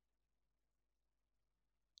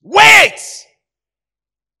 Wait!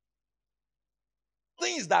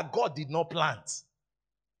 Things that God did not plant.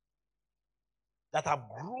 That have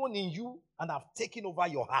grown in you and have taken over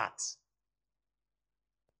your heart.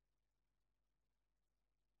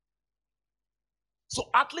 So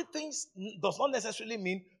earthly things does not necessarily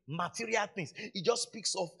mean material things. It just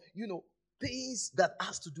speaks of, you know, things that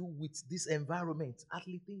has to do with this environment.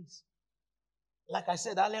 Earthly things. Like I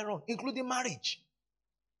said earlier on, including marriage.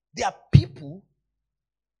 There are people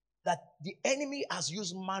that the enemy has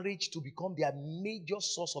used marriage to become their major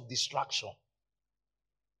source of distraction.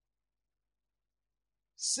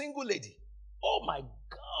 Single lady. Oh my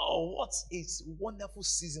God, what a wonderful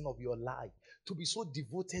season of your life. To be so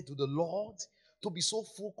devoted to the Lord, to be so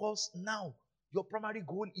focused. Now, your primary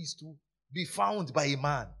goal is to be found by a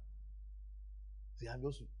man. See,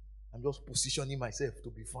 I'm just positioning myself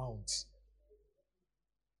to be found.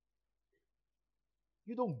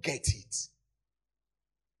 You don't get it.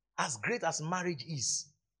 As great as marriage is,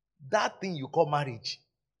 that thing you call marriage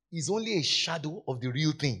is only a shadow of the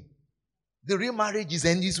real thing. The real marriage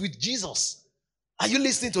is with Jesus. Are you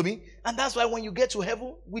listening to me? And that's why when you get to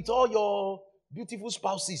heaven with all your beautiful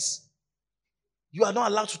spouses, you are not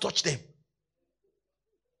allowed to touch them.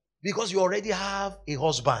 Because you already have a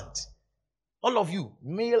husband. All of you,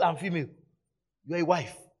 male and female, you are a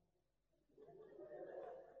wife.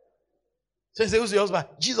 So you say, who's your husband?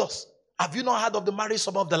 Jesus. Have you not heard of the marriage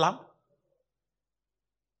supper of the Lamb?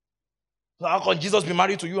 So how can Jesus be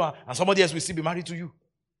married to you and somebody else will still be married to you?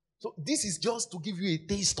 So this is just to give you a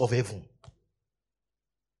taste of heaven.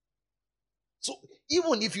 So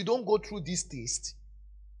even if you don't go through this taste,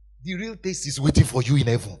 the real taste is waiting for you in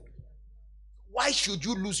heaven. Why should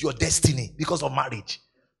you lose your destiny because of marriage?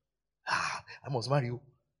 I must marry you.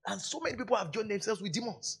 And so many people have joined themselves with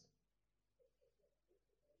demons.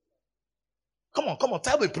 Come on.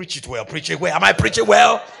 Tell me, preach it well. Preach it well. Am I preaching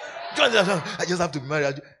well? I just have to be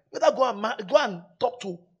married. You better go and talk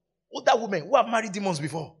to older women who have married demons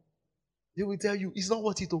before. They will tell you, it's not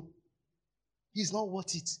worth it. He's not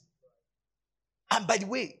worth it. And by the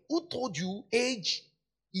way, who told you age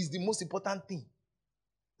is the most important thing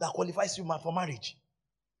that qualifies you for marriage?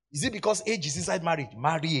 Is it because age is inside marriage?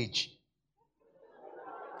 Marriage.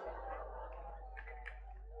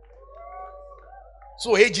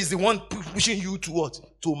 So age is the one pushing you to what?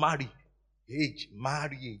 To marry. Age.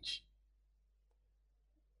 Marriage.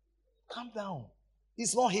 Calm down.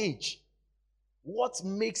 It's not age. What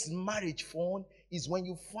makes marriage fun is when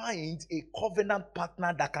you find a covenant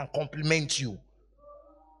partner that can complement you.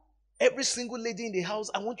 Every single lady in the house,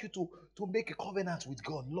 I want you to make a covenant with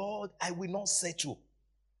God. Lord, I will not settle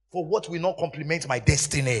for what will not complement my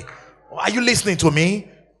destiny. Are you listening to me?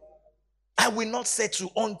 I will not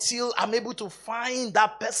settle until I'm able to find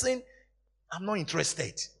that person. I'm not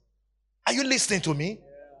interested. Are you listening to me?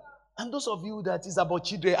 And those of you that is about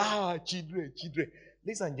children, children.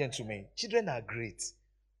 Ladies and gentlemen, children are great.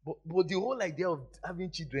 But the whole idea of having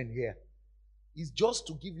children here is just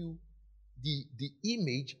to give you the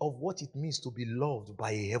image of what it means to be loved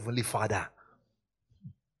by a heavenly Father.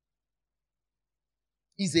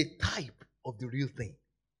 Is a type of the real thing.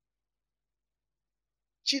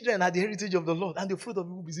 Children are the heritage of the Lord, and the fruit of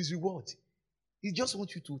evil is his reward. He just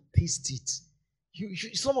wants you to taste it.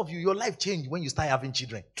 Some of you, your life changed when you start having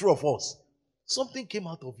children. True of us. Something came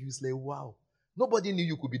out of you. It's like, wow. Nobody knew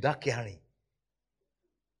you could be that caring.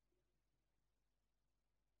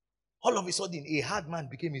 All of a sudden, a hard man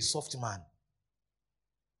became a soft man.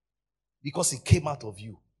 Because it came out of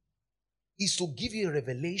you. It's to give you a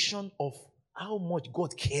revelation of how much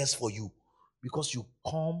God cares for you. Because you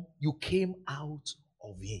came out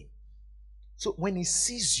of him. So when he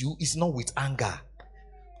sees you, it's not with anger.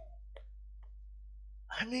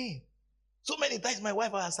 I mean, so many times my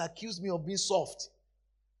wife has accused me of being soft.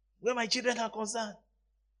 When my children are concerned,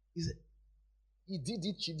 he did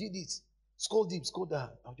it, she did it. Scold him, scold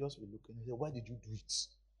her. I'll just be looking. He said, why did you do it?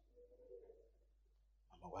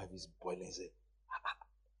 And my wife is boiling. He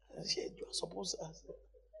said, you are supposed to. I said,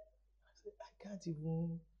 I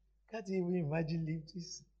can't even imagine leave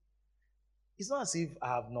this. It's not as if I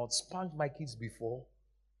have not spanked my kids before,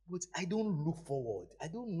 but I don't look forward. I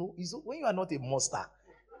don't know. When you are not a monster,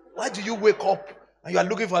 why do you wake up and you are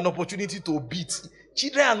looking for an opportunity to beat?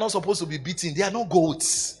 Children are not supposed to be beaten. They are not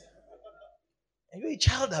goats. And you're a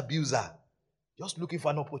child abuser, just looking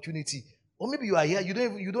for an opportunity. Or maybe you are here,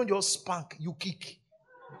 you don't just spank, you kick.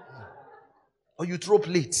 Or you throw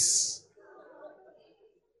plates.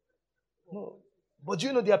 No. But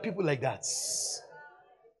you know there are people like that.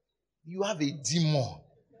 You have a demon.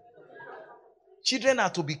 Children are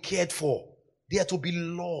to be cared for. They are to be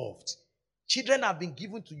loved. Children have been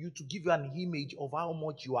given to you to give you an image of how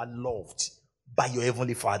much you are loved by your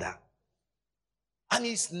heavenly Father. And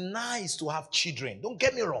it's nice to have children. Don't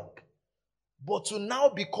get me wrong. But to now,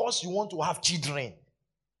 because you want to have children,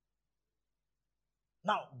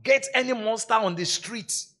 now get any monster on the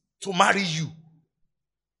street to marry you.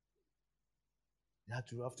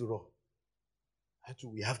 After all,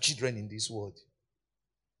 we have children in this world.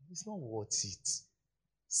 It's not worth it.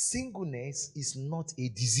 Singleness is not a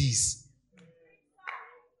disease.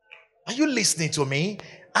 Are you listening to me?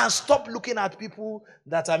 And stop looking at people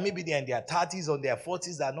that are maybe they're in their 30s or their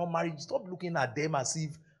 40s that are not married. Stop looking at them as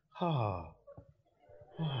if,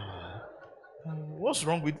 what's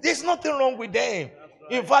wrong with them? There's nothing wrong with them.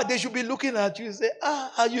 In fact, they should be looking at you and say,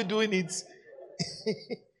 how are you doing it?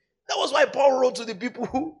 That was why Paul wrote to the people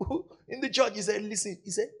who in the church. He said, listen,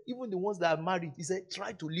 he said, even the ones that are married, he said,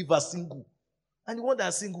 try to live as single. And the ones that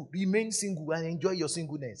are single, remain single and enjoy your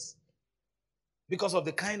singleness. Because of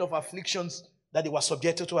the kind of afflictions that they were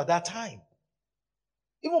subjected to at that time.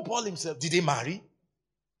 Even Paul himself, did he marry?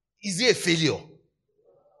 Is he a failure?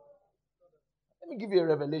 Let me give you a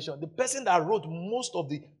revelation. The person that wrote most of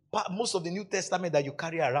the New Testament that you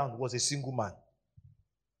carry around was a single man.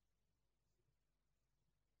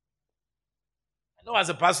 I know as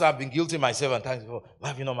a pastor I've been guilty myself at times before. Why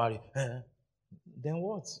have you not married? Then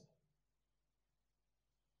what?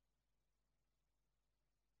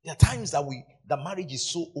 There are times that marriage is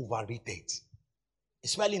so overrated.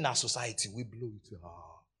 Especially in our society, we blow it.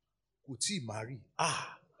 Could he marry?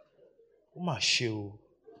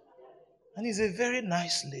 And he's a very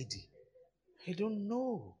nice lady. I don't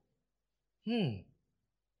know.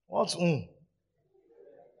 What's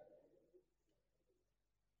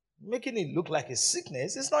Making it look like a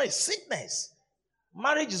sickness. It's not a sickness.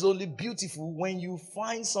 Marriage is only beautiful when you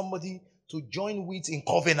find somebody to join with in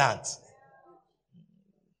covenant.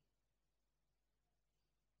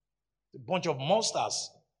 A bunch of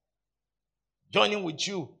monsters joining with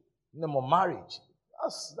you in the name of marriage.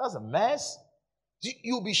 That's a mess.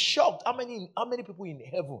 You'll be shocked how many people in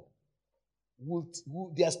heaven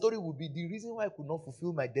their story would be, the reason why I could not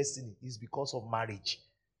fulfill my destiny is because of marriage.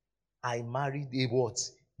 I married a what?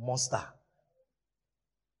 Monster.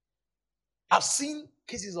 I've seen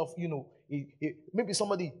cases of, maybe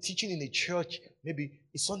somebody teaching in a church, maybe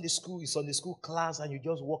a Sunday school class, and you're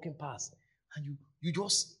just walking past, and you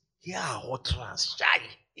just hear a hot trance, shy,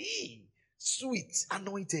 sweet,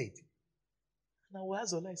 anointed. And I will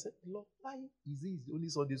ask Allah, I said, Lord, why is it only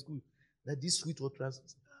Sunday school that this sweet hot trance?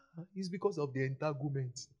 It's because of the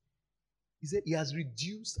entanglement. He said he has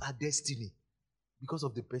reduced her destiny because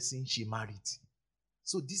of the person she married.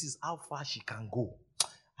 So this is how far she can go.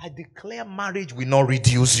 I declare marriage will not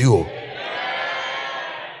reduce you.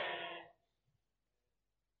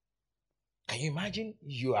 Can you imagine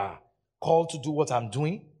you are called to do what I'm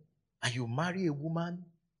doing and you marry a woman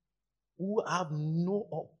who have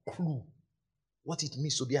no clue what it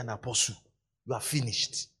means to be an apostle? You are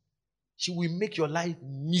finished. She will make your life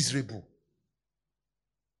miserable.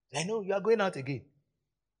 I know you are going out again.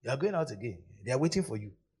 You are going out again. They are waiting for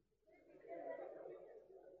you.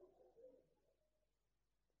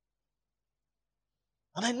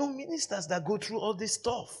 And I know ministers that go through all this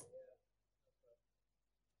stuff.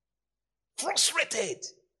 Frustrated.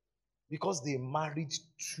 Because they married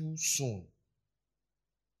too soon.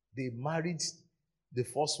 They married the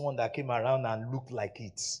first one that came around and looked like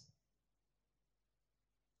it.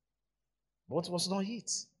 But it was not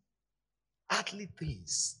it. Earthly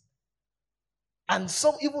things. And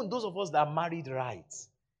even those of us that married right,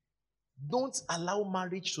 don't allow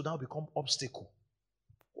marriage to now become obstacle.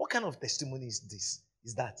 What kind of testimony is this?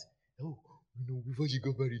 Is that, oh, before she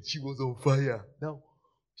got married, she was on fire. Now,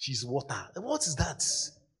 she's water. What is that?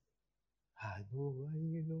 I know,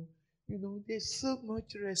 there's so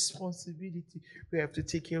much responsibility. We have to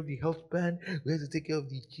take care of the husband. We have to take care of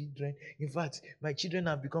the children. In fact, my children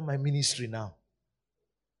have become my ministry now.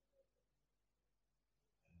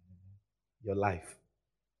 Your life.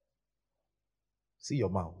 See your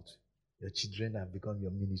mouth. Your children have become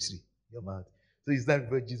your ministry. Your mouth. So it's that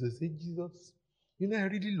where Jesus said, Jesus, I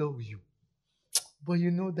really love you. But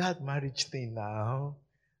that marriage thing now.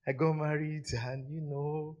 I got married and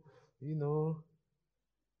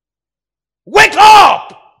wake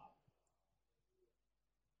up!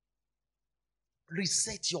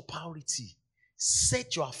 Reset your priority.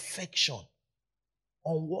 Set your affection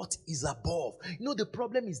on what is above. The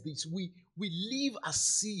problem is this. We live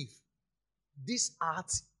as if this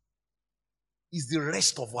earth is the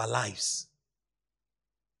rest of our lives.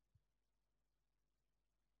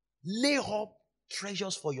 Lay up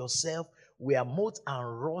treasures for yourself where moth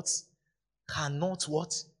and rot cannot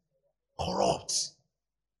what? Corrupt.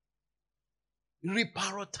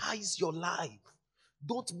 Reprioritize your life.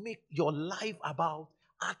 Don't make your life about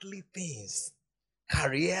earthly things.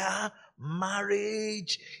 Career,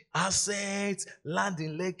 marriage, assets, land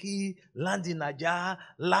in Lekki, land in Naija,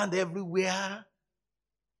 land everywhere.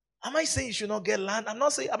 Am I saying you should not get land? Am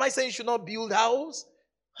I saying you should not build house?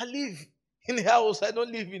 I live in a house. I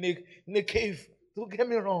don't live in a cave. Don't get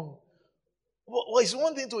me wrong. But it's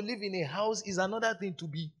one thing to live in a house, is another thing to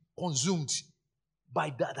be consumed by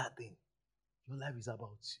that thing. Your life is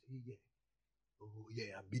about,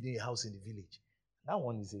 I'm building a house in the village. That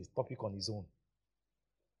one is a topic on its own.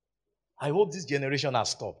 I hope this generation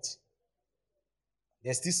has stopped.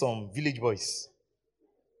 There's still some village boys.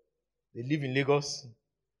 They live in Lagos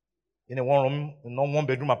in a one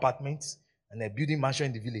bedroom apartment, and they're building mansion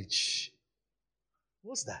in the village.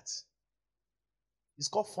 What's that? It's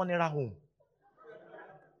called funeral home.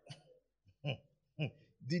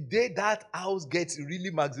 The day that house gets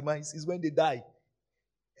really maximized is when they die.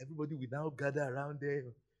 Everybody will now gather around there,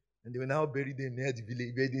 and they will now bury them near the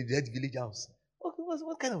village house.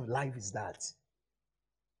 What kind of life is that?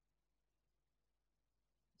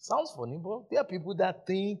 Sounds funny, but there are people that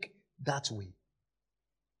think that way.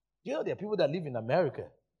 There are people that live in America.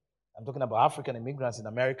 I'm talking about African immigrants in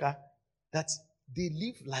America, that they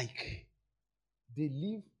live like,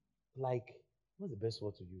 what's the best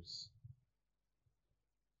word to use?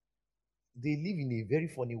 They live in a very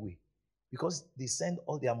funny way because they send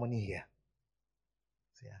all their money here.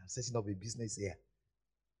 Say, I'm setting up a business here.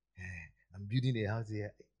 I'm building a house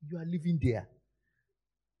here. You are living there.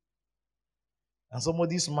 And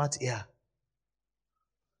somebody smart here.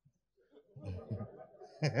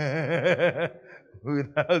 We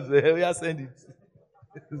are send it.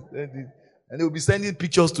 And they will be sending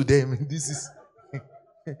pictures to them. This is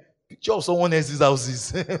picture of someone else's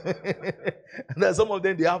houses. And then some of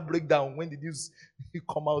them, they have breakdown when the news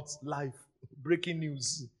come out live. Breaking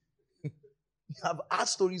news. You have heard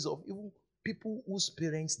stories of even people whose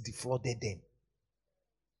parents defrauded them.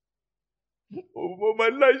 Oh, my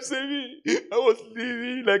life saving. I was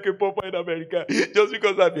living like a pauper in America just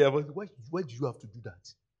because I'm here. Why do you have to do that?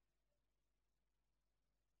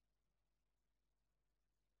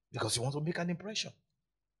 Because you want to make an impression.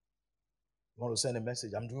 You want to send a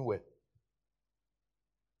message. I'm doing well.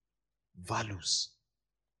 Values.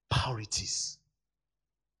 Priorities.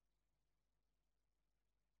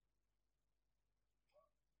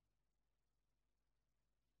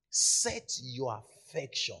 Set your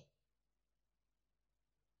affection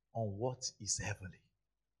on what is heavenly.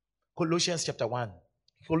 Colossians chapter 1.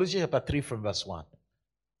 Colossians chapter 3 from verse 1.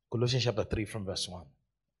 Colossians chapter 3 from verse 1.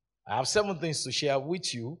 I have 7 things to share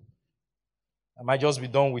with you. I might just be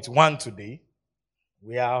done with 1 today.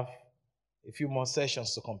 We have a few more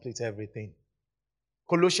sessions to complete everything.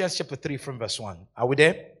 Colossians chapter 3 from verse 1. Are we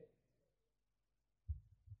there?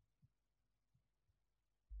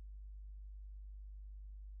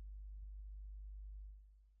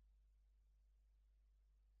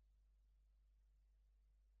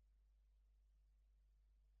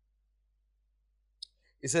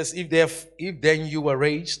 It says, if then you were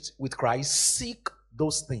raised with Christ, seek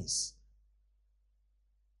those things.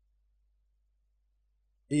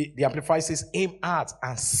 The Amplified says, aim at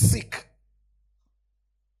and seek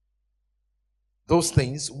those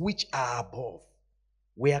things which are above,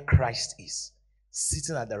 where Christ is,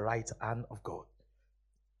 sitting at the right hand of God.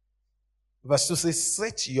 Verse 2 says,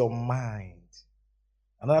 set your mind.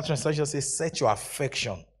 Another translation says, set your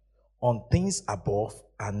affection on things above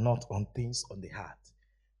and not on things on the heart.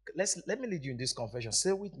 Let me lead you in this confession.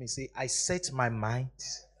 Say with me, say, I set my mind,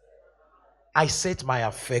 I set my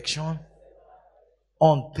affection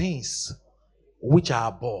on things which are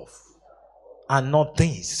above and not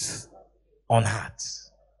things on heart.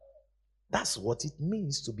 That's what it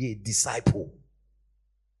means to be a disciple.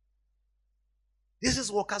 This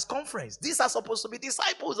is workers' conference. These are supposed to be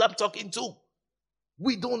disciples I'm talking to.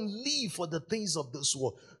 We don't live for the things of this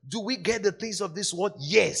world. Do we get the things of this world?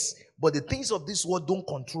 Yes. But the things of this world don't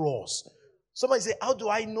control us. Somebody say, how do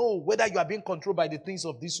I know whether you are being controlled by the things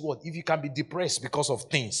of this world? If you can be depressed because of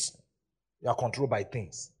things, you are controlled by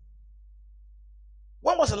things.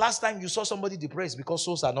 When was the last time you saw somebody depressed because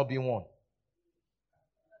souls are not being won?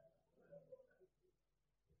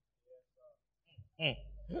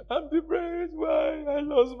 I'm depressed. Why? I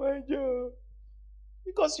lost my job.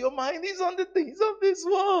 Because your mind is on the things of this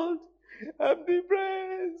world. I'm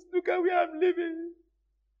depressed. Look at where I'm living.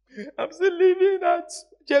 I'm still living at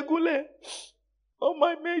Jegule. All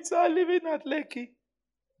my mates are living at Lekki. It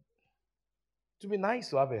would be nice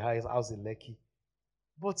to have a house in Lekki.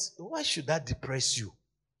 But why should that depress you?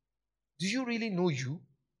 Do you really know you?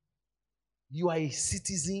 You are a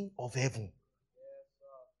citizen of heaven.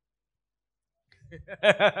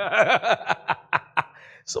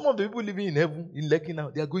 Some of the people living in heaven, in Lekki now,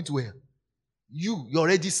 they are going to hell. You're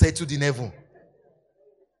already settled in heaven.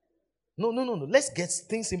 No. Let's get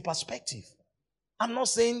things in perspective. I'm not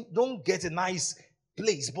saying don't get a nice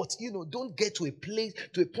place, but don't get to a place,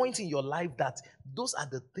 to a point in your life that those are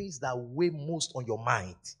the things that weigh most on your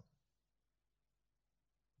mind.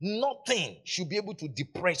 Nothing should be able to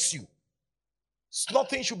depress you.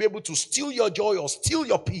 Nothing should be able to steal your joy or steal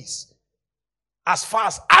your peace. As far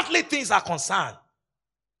as earthly things are concerned,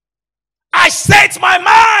 I set my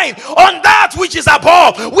mind on that which is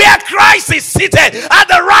above, where Christ is seated at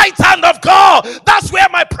the right hand of God. That's where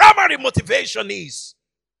my primary motivation is.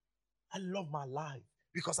 I love my life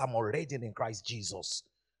because I'm already in Christ Jesus.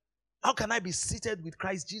 How can I be seated with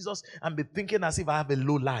Christ Jesus and be thinking as if I have a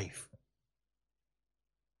low life?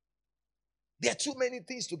 There are too many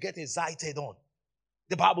things to get excited on.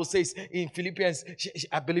 The Bible says in Philippians,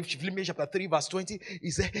 I believe Philippians chapter 3 verse 20,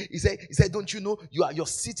 he said, don't you know your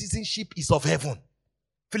citizenship is of heaven?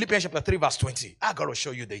 Philippians chapter 3 verse 20. I got to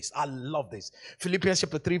show you this. I love this. Philippians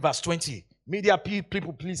chapter 3 verse 20. Media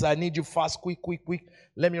people, please, I need you fast, quick.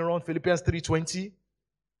 Let me run Philippians 3:20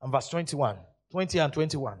 and verse 21. 20 and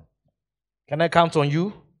 21. Can I count on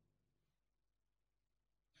you?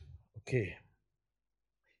 Okay.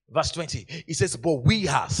 Verse 20. It says, but we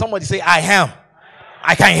are. Somebody say, I am.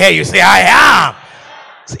 I can hear you say, I am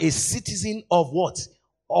a citizen of what?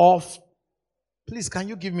 Please, can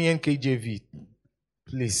you give me NKJV?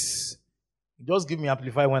 Please. Just give me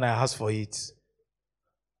Amplify when I ask for it.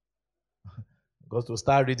 Got to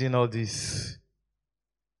start reading all this.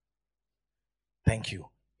 Thank you.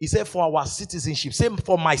 He said, for our citizenship, same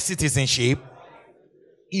for my citizenship,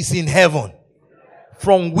 is in heaven,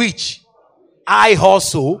 from which I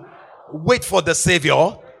also wait for the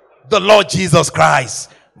Savior, the Lord Jesus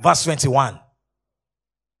Christ. Verse 21.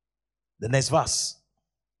 The next verse.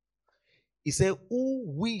 He said,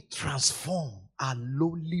 who we transform our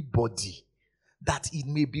lowly body that it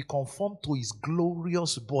may be conformed to his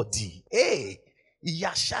glorious body. Hey,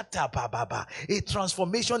 Yashata Baba. A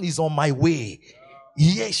transformation is on my way.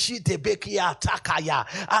 Yeshitebekia Takaya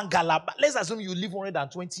Angalaba. Let's assume you live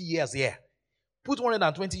 120 years here. Put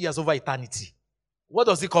 120 years over eternity. What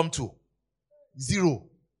does it come to? 0.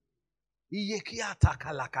 Iyekia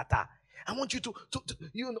Takalakata. I want you to,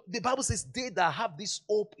 the Bible says, they that have this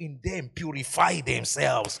hope in them purify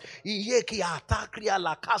themselves.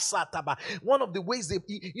 One of the ways they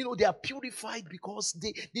are purified because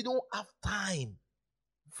they don't have time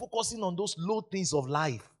focusing on those low things of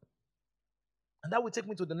life. And that will take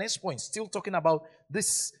me to the next point. Still talking about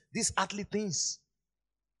these earthly things.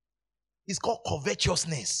 It's called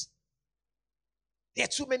covetousness. There are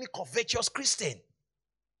too many covetous Christians.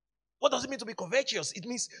 What does it mean to be covetous? It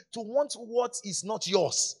means to want what is not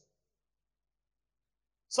yours.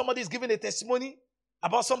 Somebody is giving a testimony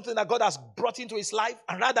about something that God has brought into his life,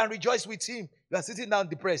 and rather than rejoice with him, you are sitting down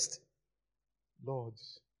depressed. Lord,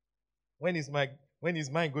 when is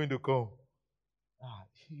mine going to come?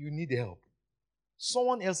 You need help.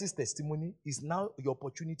 Someone else's testimony is now your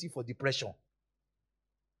opportunity for depression.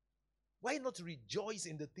 Why not rejoice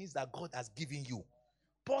in the things that God has given you?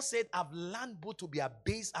 Paul said, I've learned both to be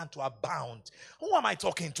abased and to abound. Who am I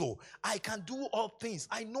talking to? I can do all things.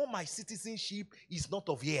 I know my citizenship is not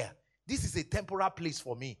of here. This is a temporal place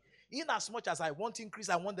for me. In as much as I want increase,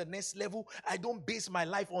 I want the next level, I don't base my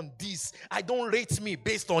life on this. I don't rate me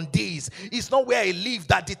based on this. It's not where I live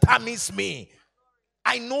that determines me.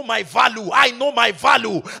 I know my value. I know my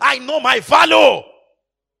value. I know my value.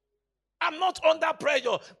 I'm not under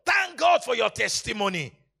pressure. Thank God for your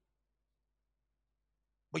testimony.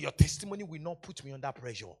 But your testimony will not put me under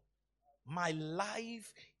pressure. My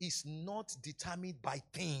life is not determined by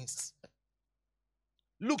things.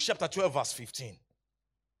 Luke chapter 12 verse 15.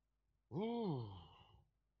 Ooh.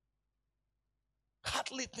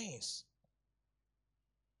 Hardly things.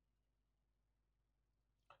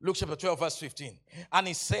 Luke chapter 12 verse 15. And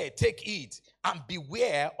he said, take heed and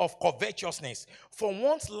beware of covetousness. For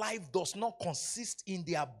one's life does not consist in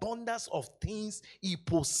the abundance of things he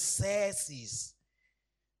possesses.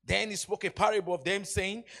 Then he spoke a parable of them,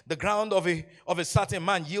 saying, the ground of a certain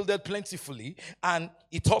man yielded plentifully, and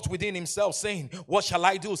he thought within himself, saying, what shall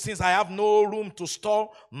I do, since I have no room to store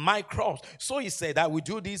my crops? So he said, I will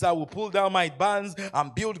do this, I will pull down my barns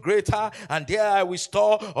and build greater, and there I will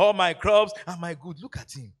store all my crops and my good. Look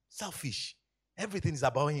at him, selfish. Everything is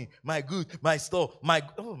about him. My good, my store,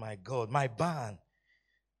 oh my God, my barn.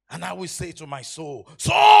 And I will say to my soul,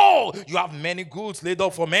 soul, you have many goods laid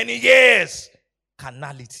up for many years.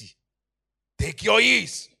 Carnality. Take your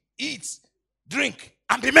ease, eat, drink,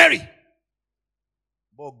 and be merry.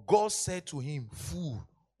 But God said to him, fool.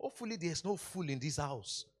 Hopefully there's no fool in this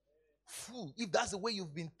house. Fool. If that's the way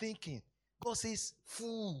you've been thinking, God says,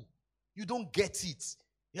 fool. You don't get it.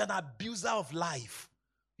 You're an abuser of life.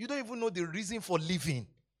 You don't even know the reason for living.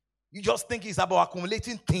 You just think it's about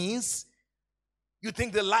accumulating things. You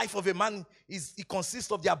think the life of a man it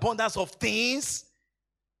consists of the abundance of things.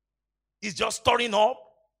 It's just storing up.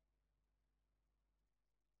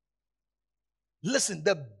 Listen,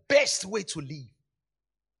 the best way to live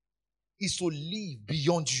is to live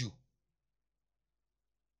beyond you.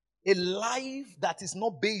 A life that is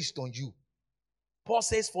not based on you. Paul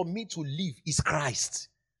says, for me to live is Christ.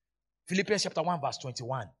 Philippians chapter 1 verse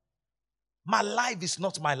 21. My life is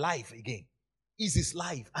not my life again. It's his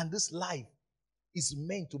life. And this life is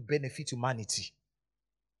meant to benefit humanity.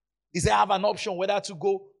 He said, I have an option whether to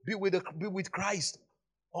go be with Christ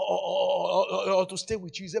or to stay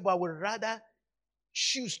with you. He said, but I would rather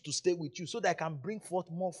choose to stay with you so that I can bring forth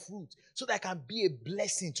more fruit, so that I can be a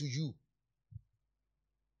blessing to you.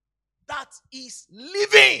 That is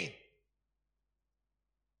living.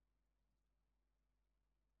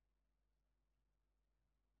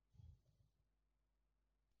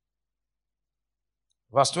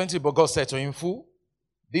 Verse 20, but God said to him, fool,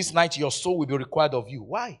 this night your soul will be required of you.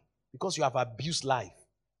 Why? Because you have abused life.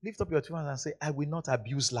 Lift up your two hands and say, I will not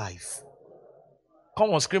abuse life. Come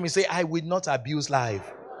on, scream and say, I will not abuse life.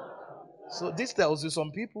 So this tells you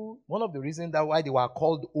some people, one of the reasons that why they were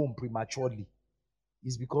called home prematurely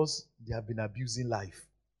is because they have been abusing life.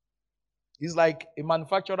 It's like a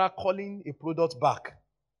manufacturer calling a product back.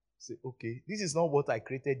 Say, okay, this is not what I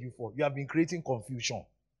created you for. You have been creating confusion.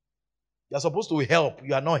 You are supposed to help.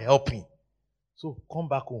 You are not helping. So come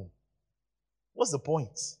back home. What's the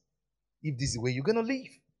point? If this is the way you're going to live.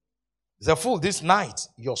 The fool, this night,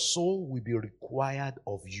 your soul will be required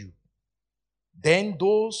of you. Then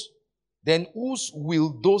whose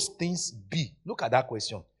will those things be? Look at that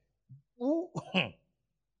question. Who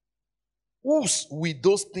Whose will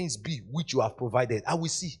those things be which you have provided? I will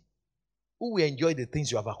see. Who will enjoy the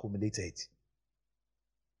things you have accumulated?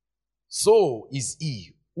 So is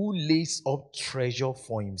he who lays up treasure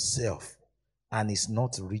for himself and is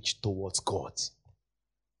not rich towards God.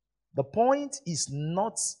 The point is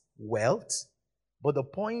not wealth, but the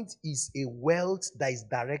point is a wealth that is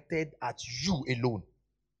directed at you alone.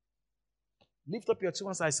 Lift up your two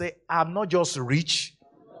hands and say, I'm not just rich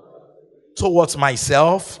towards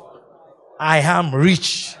myself, I am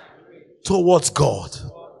rich towards God.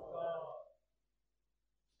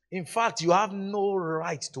 In fact, you have no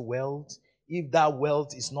right to wealth if that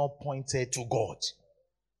wealth is not pointed to God.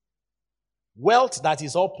 Wealth that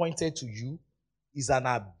is all pointed to you is an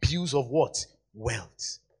abuse of what?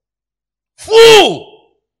 Wealth. Fool!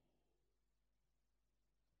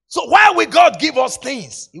 So why will God give us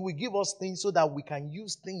things? He will give us things so that we can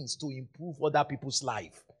use things to improve other people's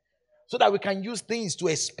life. So that we can use things to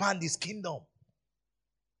expand his kingdom.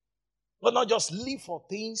 But not just live for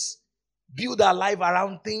things, build our life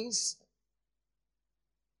around things.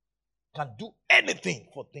 Can do anything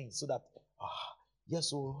for things so that,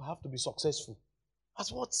 yes, we'll have to be successful. At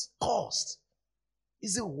what cost?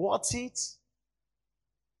 Is it worth it?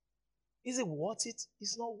 Is it worth it?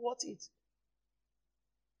 It's not worth it.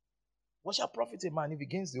 What shall profit a man if he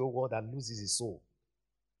gains the whole world and loses his soul?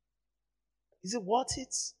 Is it worth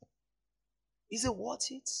it? Is it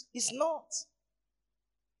worth it? It's not.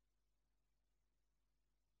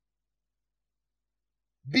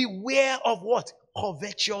 Beware of what?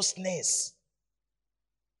 Covetousness.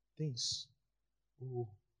 Things. Oh,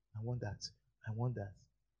 I want that. I want that.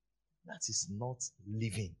 That is not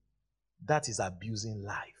living. That is abusing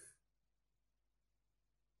life.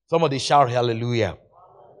 Somebody shout hallelujah.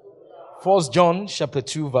 1 John chapter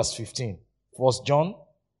 2 verse 15. 1 John.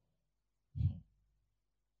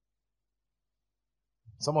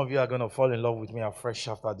 Some of you are going to fall in love with me afresh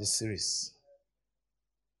after this series.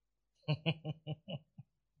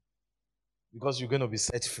 Because you're going to be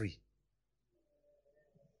set free.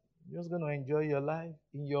 You're just going to enjoy your life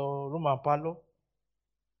in your room and parlor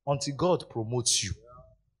until God promotes you.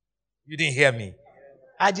 You didn't hear me.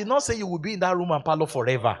 I did not say you will be in that room and parlor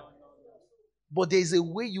forever. But there is a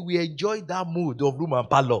way you will enjoy that mood of room and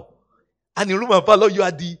parlor. And in room and parlor, you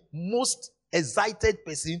are the most excited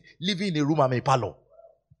person living in a room and a parlor.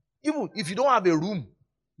 Even if you don't have a room,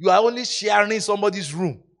 you are only sharing somebody's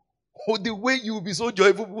room. Oh, the way you will be so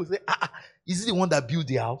joyful, people say, is it the one that built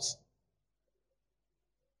the house?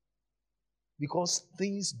 Because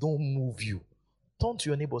things don't move you. Turn to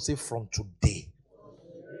your neighbor, say, from today,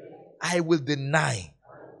 I will deny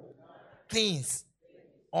things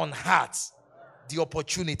on heart the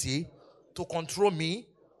opportunity to control me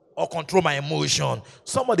or control my emotion.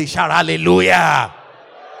 Somebody shout hallelujah.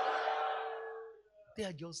 They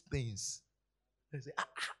are just things. They say,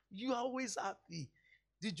 you are always happy.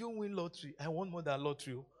 Did you win lottery? I want more than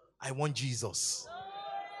lottery. I want Jesus.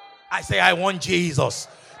 I say, I want Jesus.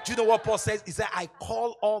 Do you know what Paul says? He said, I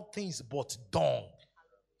call all things but dung,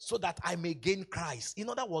 so that I may gain Christ. In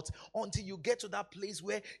other words, until you get to that place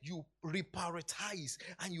where you reprioritize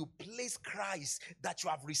and you place Christ that you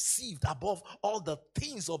have received above all the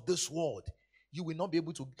things of this world, you will not be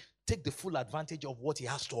able to take the full advantage of what he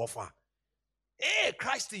has to offer. Hey,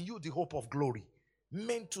 Christ in you, the hope of glory.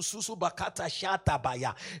 Because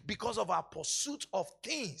of our pursuit of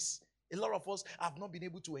things, a lot of us have not been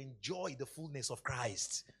able to enjoy the fullness of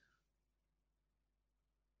Christ.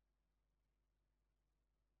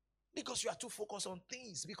 Because you are too focused on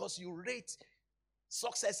things. Because you rate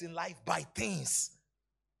success in life by things.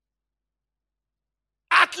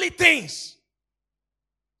 Earthly things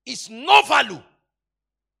is no value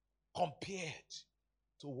compared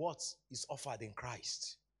to what is offered in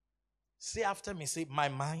Christ. Say after me, say, my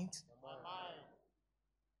mind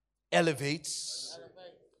elevates,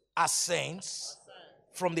 ascends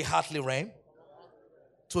from the earthly realm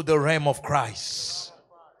to the realm of Christ.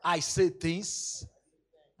 I say things.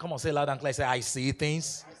 Come on, say loud and clear. Say, I see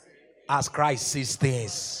things as Christ sees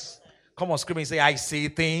things. Come on, scream and say, I see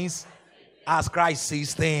things as Christ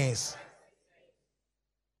sees things.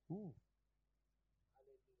 Ooh.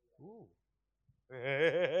 Ooh.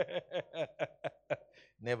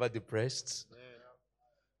 Never depressed.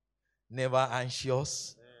 Never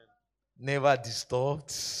anxious. Never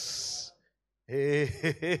disturbed.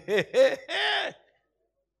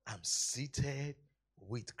 I'm seated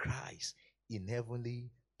with Christ in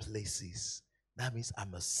heavenly places. That means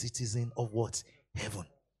I'm a citizen of what? Heaven.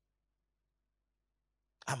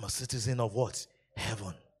 I'm a citizen of what?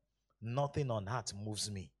 Heaven. Nothing on earth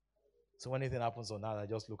moves me. So when anything happens on earth, I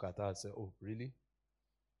just look at her and say, oh, really?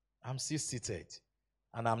 I'm still seated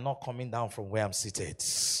And I'm not coming down from where I'm seated.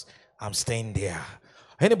 I'm staying there.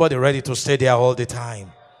 Anybody ready to stay there all the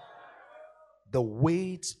time? The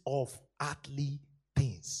weight of earthly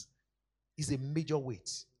things is a major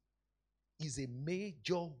weight. Is a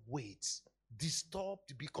major weight.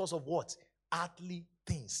 Disturbed because of what? Earthly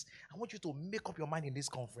things. I want you to make up your mind in this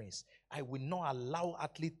conference. I will not allow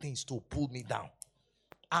earthly things to pull me down.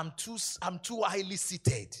 I'm too highly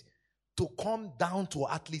seated to come down to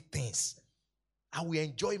earthly things. I will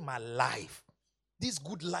enjoy my life. This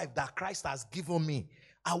good life that Christ has given me,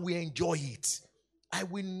 I will enjoy it. I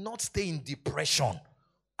will not stay in depression.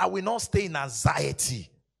 I will not stay in anxiety.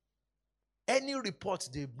 Any report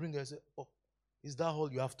they bring, I say, oh, is that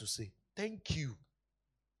all you have to say? Thank you.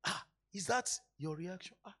 Is that your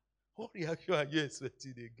reaction? What reaction are you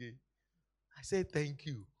expecting again? I said, thank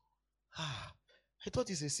you. I thought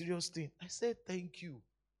it's a serious thing. I said, thank you.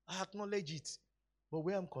 I acknowledge it. But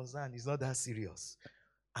where I'm concerned, it's not that serious.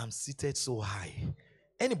 I'm seated so high.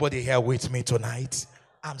 Anybody here with me tonight?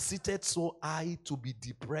 I'm seated so high to be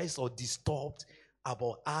depressed or disturbed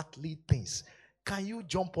about earthly things. Can you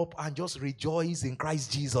jump up and just rejoice in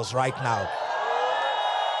Christ Jesus right now?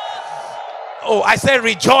 Oh, I said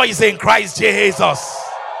rejoice in Christ Jesus.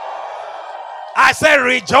 I said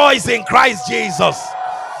rejoice in Christ Jesus.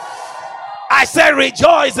 I said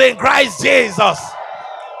rejoice in Christ Jesus.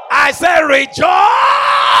 I said rejoice.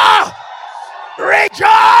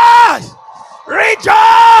 Rejoice.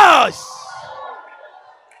 Rejoice.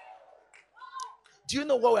 Do you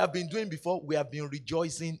know what we have been doing before? We have been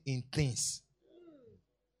rejoicing in things.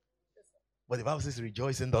 But the Bible says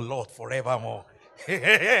rejoice in the Lord forevermore.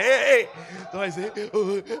 Hey. Somebody say,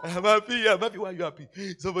 oh, I'm happy. Why are you happy?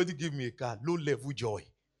 Somebody give me a car. Low level joy.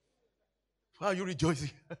 Why are you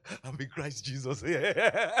rejoicing? I'm in Christ Jesus.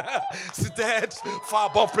 Seated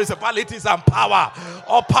far above principalities and power.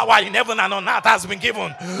 All power in heaven and on earth has been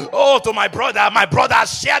given. Oh, to my brother. My brother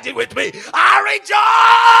has shared it with me. I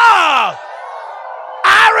rejoice.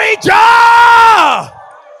 I rejoice.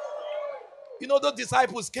 You know, the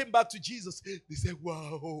disciples came back to Jesus. They said,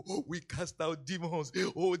 wow, we cast out demons.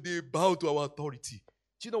 Oh, they bow to our authority.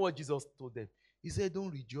 Do you know what Jesus told them? He said,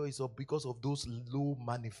 don't rejoice because of those low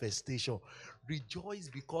manifestations. Rejoice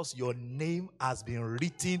because your name has been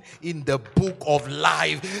written in the book of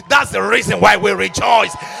life. That's the reason why we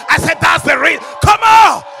rejoice. I said, that's the reason. Come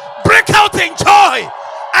on, break out in joy.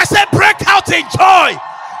 I said, break out in joy.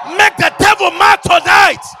 Make the devil mad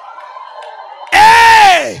tonight.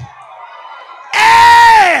 Hey!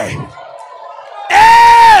 Hey!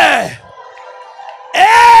 Hey!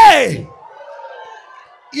 Hey!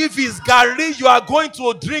 If it's Gary you are going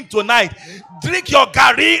to drink tonight, drink your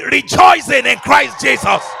Gary rejoicing in Christ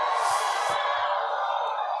Jesus.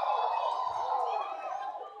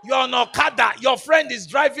 You're on Okada, your friend is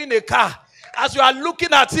driving a car. As you are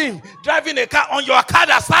looking at him driving a car on your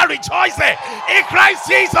Okada, start rejoicing in Christ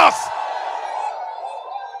Jesus.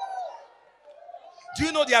 Do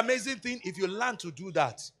you know the amazing thing? If you learn to do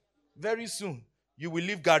that, very soon you will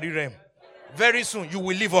leave Gary Rem. Very soon you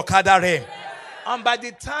will leave Okada Rem. And by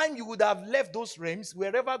the time you would have left those realms,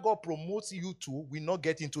 wherever God promotes you to will not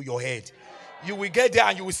get into your head. You will get there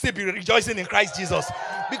and you will still be rejoicing in Christ Jesus.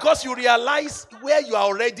 Because you realize where you are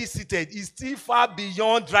already seated is still far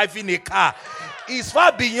beyond driving a car. It's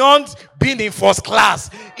far beyond being in first class.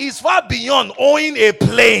 It's far beyond owning a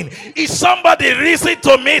plane. Is somebody listen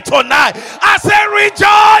to me tonight? I say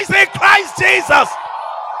rejoice in Christ Jesus.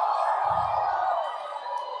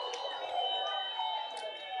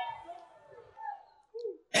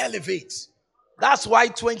 Elevate. That's why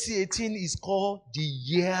 2018 is called the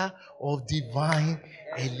year of divine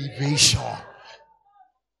elevation.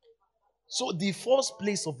 So the first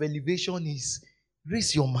place of elevation is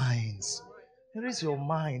raise your minds. Raise your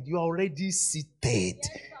mind. You are already seated.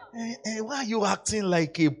 Why are you acting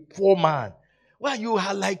like a poor man? Why are you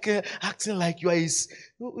acting like you are you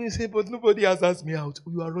say, but nobody has asked me out.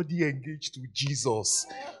 You are already engaged to Jesus.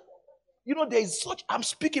 You know, there is such, I'm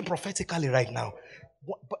speaking prophetically right now.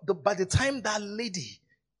 But by the time that lady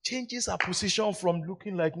changes her position from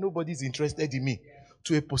looking like nobody's interested in me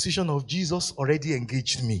to a position of Jesus already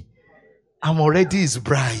engaged me. I'm already his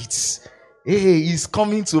bride. Hey, he's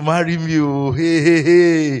coming to marry me. Oh,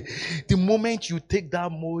 hey. The moment you take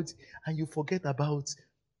that mode and you forget about,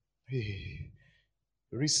 hey,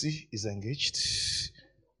 Risi is engaged.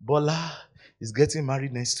 Bola is getting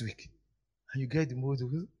married next week. And you get the mode,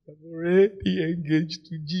 I'm already engaged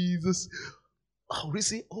to Jesus. Oh,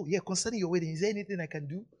 Risi, oh yeah, concerning your wedding, is there anything I can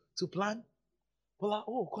do to plan? Bola,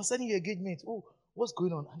 oh, concerning your engagement, oh, what's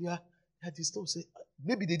going on? And they had this stuff say,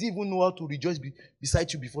 maybe they didn't even know how to rejoice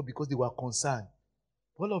beside you before because they were concerned.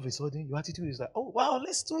 All of a sudden, your attitude is like, oh, wow,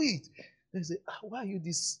 let's do it. They say, why are you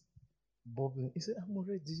this bubbling? He said, I'm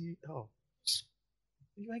already,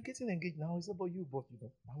 you are getting engaged now. It's about you, but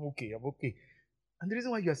I'm okay, I'm okay. And the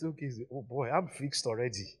reason why you are so okay is, oh boy, I'm fixed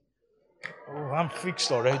already. Oh, I'm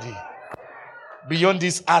fixed already. Beyond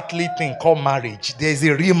this earthly thing called marriage, there's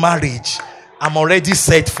a real marriage I'm already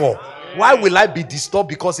set for. Why will I be disturbed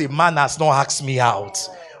because a man has not asked me out?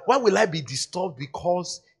 Why will I be disturbed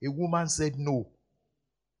because a woman said no?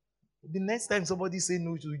 The next time somebody say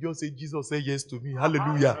no, you just say, Jesus said yes to me.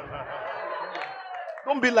 Hallelujah.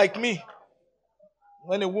 Don't be like me.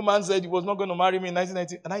 When a woman said he was not going to marry me in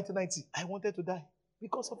 1990, I wanted to die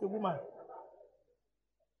because of a woman.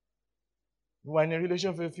 We were in a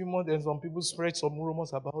relationship for a few months and some people spread some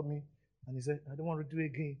rumors about me. And he said, I don't want to do it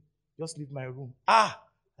again. Just leave my room. I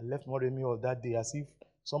left Moremi all that day as if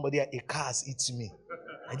a car has hit me.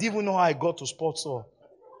 I didn't even know how I got to sports hall.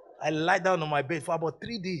 I lied down on my bed for about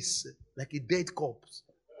 3 days like a dead corpse.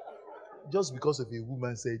 Just because of a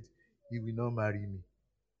woman said, he will not marry me.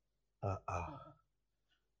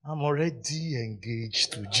 I'm already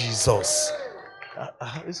engaged to Jesus.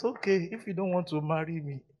 It's okay. If you don't want to marry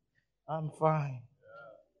me, I'm fine.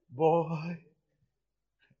 Boy,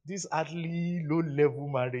 this earthly low-level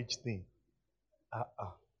marriage thing.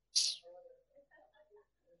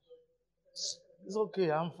 It's okay,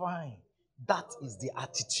 I'm fine. That is the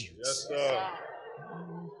attitude. Yes, sir.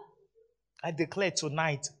 I declare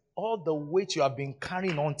tonight, all the weight you have been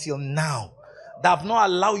carrying until now that have not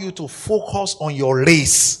allowed you to focus on your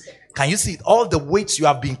race. Can you see it? All the weights you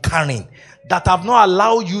have been carrying that have not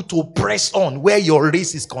allowed you to press on where your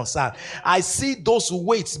race is concerned. I see those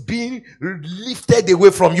weights being lifted away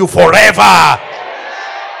from you forever.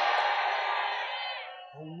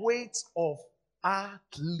 Weight of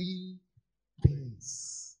earthly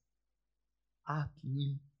things.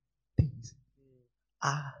 Earthly things.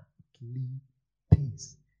 Earthly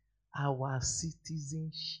things. Our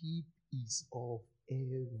citizenship is of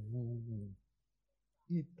heaven.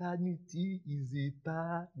 Eternity is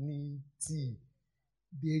eternity.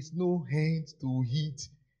 There is no end to it.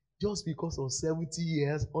 Just because of 70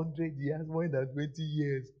 years, 100 years, more than 20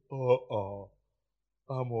 years.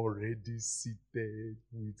 I'm already seated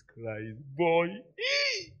with Christ. Boy.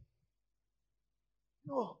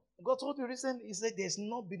 No. God told you recently, He said there's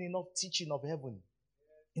not been enough teaching of heaven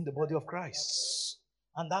in the body of Christ.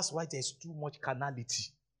 And that's why there's too much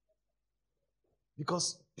carnality.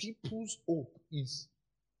 Because people's hope is,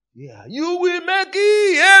 you will make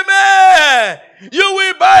it, amen. You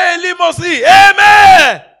will buy a limousine,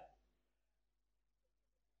 amen.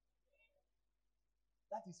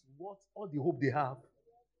 That is what all the hope they have.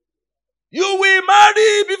 You will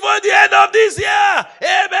marry before the end of this year,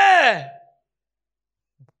 amen.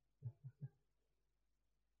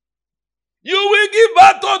 You will give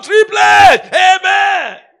birth to triplets,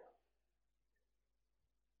 amen.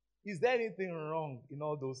 Is there anything wrong in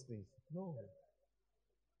all those things? No.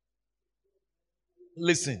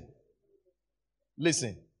 Listen.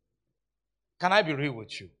 Can I be real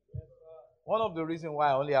with you? One of the reasons why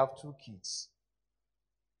I only have 2 kids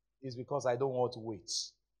is because I don't want to wait.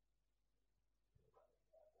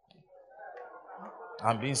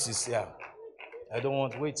 I'm being sincere. I don't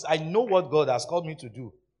want to wait. I know what God has called me to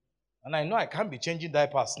do. And I know I can't be changing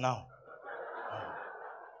diapers now.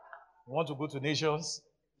 You want to go to nations?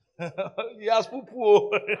 He has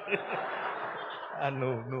poo-poo.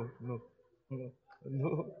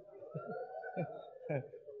 No.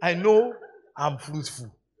 I know I'm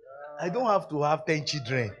fruitful. I don't have to have 10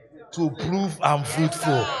 children to prove I'm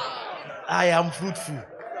fruitful. I am fruitful.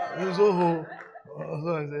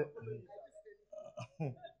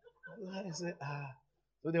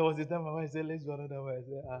 So there was a time my wife said, let's do another one. I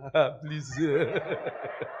said, please.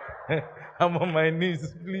 I'm on my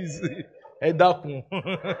knees, please.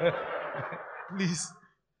 Please.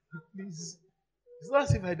 It's not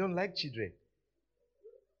as if I don't like children.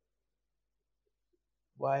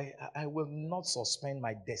 Why? I will not suspend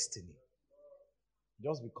my destiny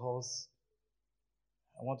just because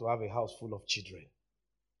I want to have a house full of children.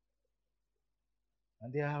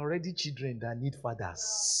 And there are already children that need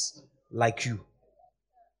fathers like you.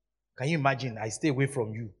 Can you imagine? I stay away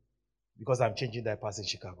from you because I'm changing diapers in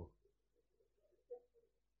Chicago.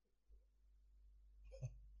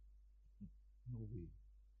 No way.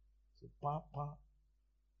 So, Papa,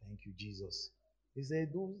 thank you, Jesus. He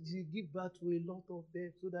said, don't you give birth to a lot of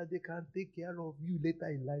them so that they can take care of you later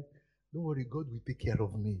in life. Don't worry, God will take care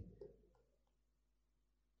of me.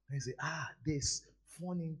 And he said, there's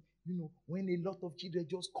funny, when a lot of children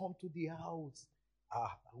just come to the house.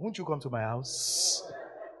 Won't you come to my house?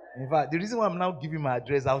 In fact, the reason why I'm now giving my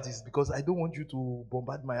address out is because I don't want you to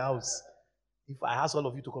bombard my house. If I ask all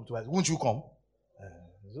of you to come to my house, won't you come?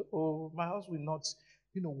 Oh, my house will not.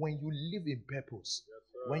 You know, when you live in purpose,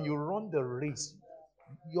 when you run the race,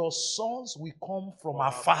 your sons will come from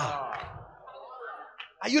afar.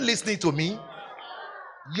 Are you listening to me?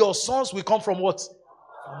 Your sons will come from what?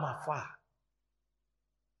 From afar.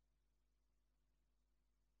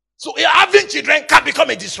 So having children can become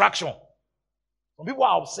a distraction. Some people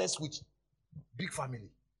are obsessed with big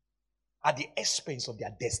family at the expense of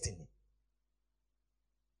their destiny.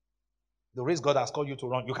 The race God has called you to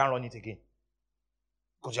run, you can't run it again.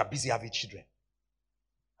 Because you are busy having children.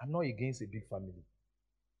 I'm not against a big family.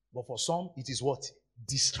 But for some, it is what?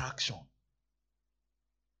 Distraction.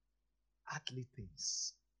 Earthly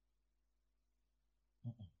things.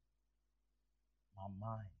 My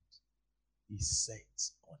mind is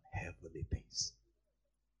set on heavenly things.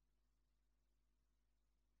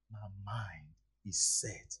 My mind is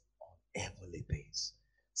set on heavenly things.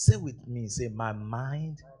 Say with me, say, my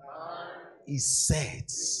mind is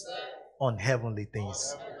set on heavenly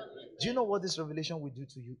things. Do you know what this revelation will do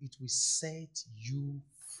to you? It will set you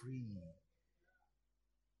free.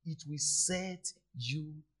 It will set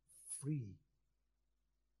you free.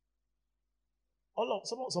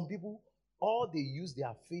 Some people, all they use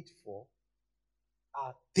their faith for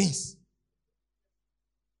are things.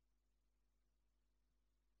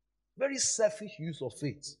 Very selfish use of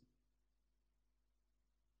faith.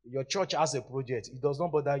 Your church has a project. It does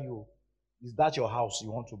not bother you. Is that your house you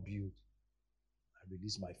want to build? I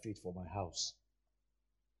release my faith for my house.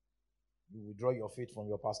 You withdraw your faith from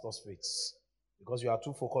your pastor's faith because you are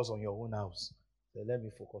too focused on your own house. So let me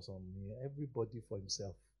focus on me. Everybody for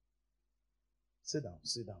himself. Sit down,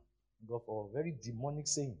 sit down. Go for a very demonic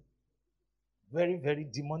saying. Very, very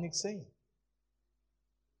demonic saying.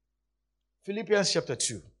 Philippians chapter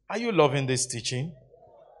 2. Are you loving this teaching?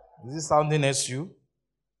 Is it sounding as you?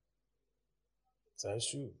 It's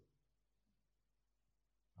as you.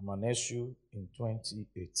 I'm an SU in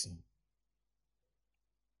 2018.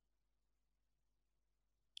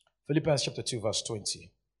 Philippians chapter 2 verse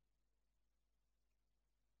 20.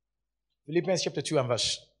 Philippians chapter 2 and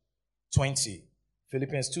verse 20.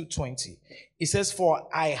 Philippians 2:20. It says, for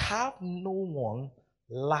I have no one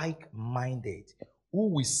like-minded who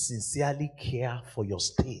will sincerely care for your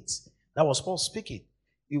state. That was Paul speaking.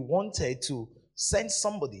 He wanted to send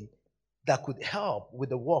somebody that could help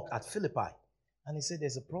with the work at Philippi. And he said,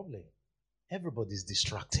 there's a problem. Everybody's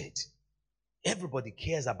distracted. Everybody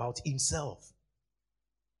cares about himself.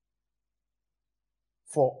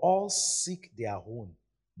 For all seek their own,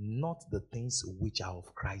 not the things which are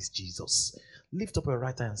of Christ Jesus. Lift up your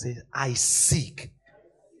right hand and say, I seek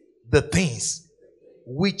the things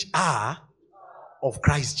which are of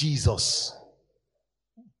Christ Jesus.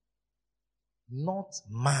 Not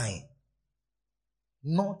mine.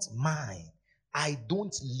 Not mine. I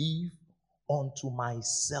don't live unto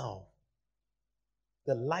myself.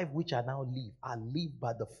 The life which I now live, I live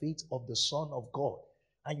by the faith of the Son of God.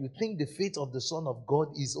 And you think the faith of the Son of God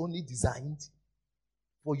is only designed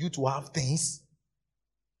for you to have things?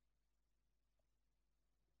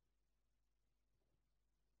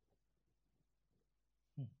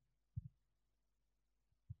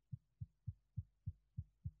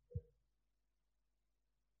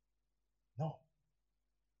 No.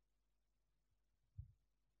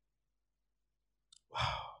 Wow.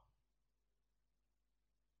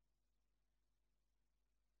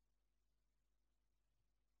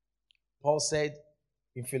 Paul said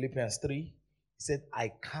in Philippians 3, he said,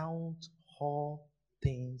 I count all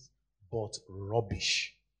things but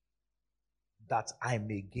rubbish, that I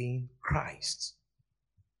may gain Christ.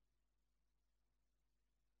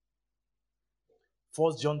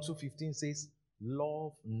 1 John 2:15 says,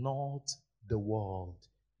 love not the world.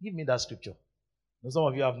 Give me that scripture. Now, some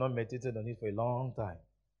of you have not meditated on it for a long time.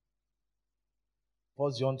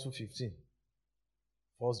 1 John 2:15.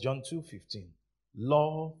 1 John 2:15.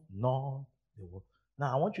 Love not the world.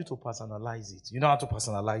 Now, I want you to personalize it. You know how to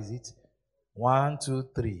personalize it? 1, 2,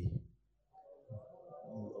 3.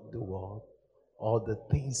 Love the world, all the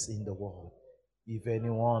things in the world. If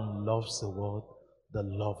anyone loves the world, the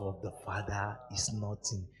love of the Father is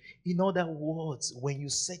nothing. In other words, when you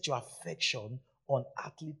set your affection on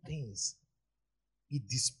earthly things, it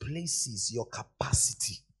displaces your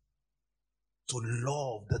capacity to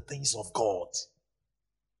love the things of God.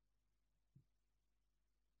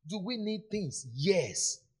 Do we need things?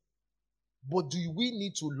 Yes. But do we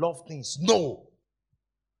need to love things? No.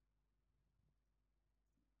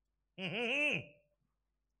 Do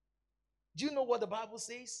you know what the Bible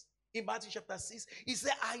says? In Matthew chapter 6, he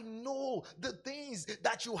said, I know the things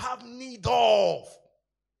that you have need of.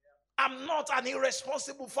 I'm not an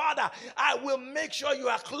irresponsible father. I will make sure you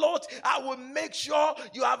are clothed. I will make sure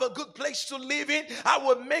you have a good place to live in. I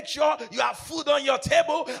will make sure you have food on your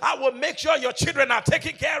table. I will make sure your children are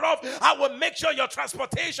taken care of. I will make sure your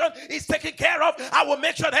transportation is taken care of. I will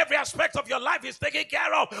make sure that every aspect of your life is taken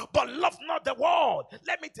care of. But love not the world.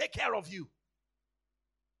 Let me take care of you.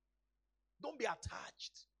 Don't be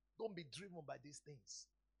attached. Don't be driven by these things.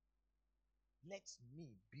 Let me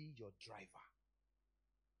be your driver.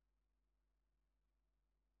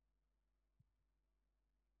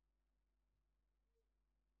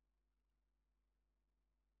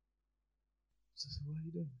 So, what are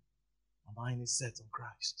you doing? My mind is set on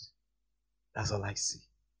Christ. That's all I see.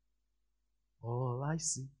 All I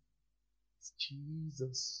see is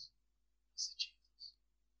Jesus. It's Jesus.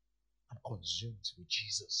 I'm consumed with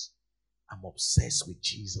Jesus. I'm obsessed with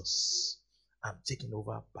Jesus. I'm taken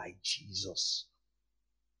over by Jesus.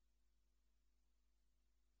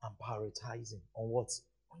 I'm prioritizing on what?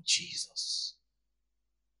 On Jesus.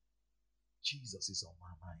 Jesus is on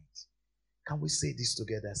my mind. Can we say this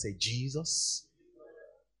together? Say, Jesus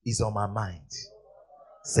is on my mind.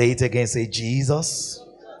 Say it again. Say, Jesus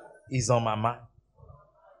is on my mind.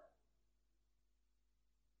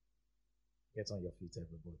 Get on your feet,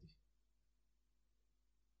 everybody.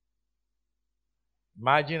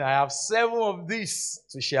 Imagine I have 7 of these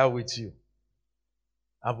to share with you.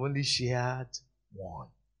 I've only shared 1.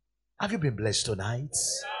 Have you been blessed tonight?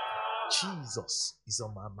 Jesus is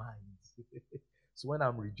on my mind. So when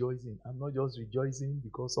I'm rejoicing, I'm not just rejoicing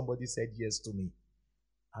because somebody said yes to me.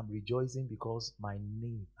 I'm rejoicing because my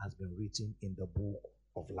name has been written in the book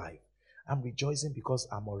of life. I'm rejoicing because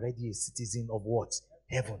I'm already a citizen of what?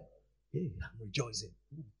 Heaven. Hey, I'm rejoicing.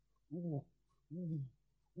 Ooh.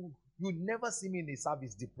 You never see me in a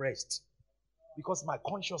service depressed because my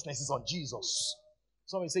consciousness is on Jesus.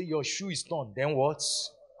 Somebody say your shoe is torn. Then what?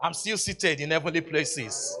 I'm still seated in heavenly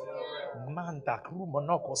places.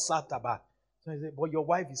 So I say, but your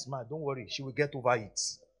wife is mad. Don't worry. She will get over it.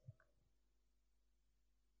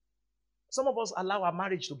 Some of us allow our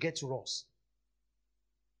marriage to get to us.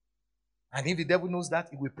 And if the devil knows that,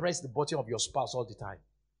 he will press the button of your spouse all the time.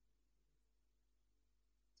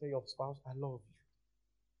 Say your spouse, I love you.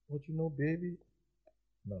 But you know, baby,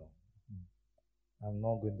 no. I'm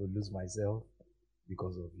not going to lose myself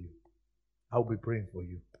because of you. I'll be praying for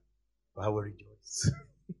you. But I will rejoice.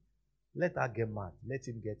 Let her get mad. Let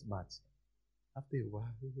him get mad. After a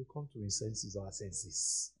while, we will come to his senses or our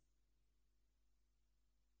senses.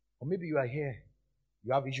 Or maybe you are here.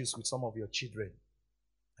 You have issues with some of your children.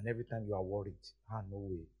 And every time you are worried. No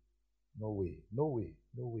way. No way. No way.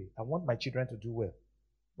 No way. I want my children to do well.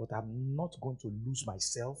 But I'm not going to lose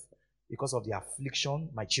myself because of the affliction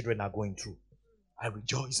my children are going through. I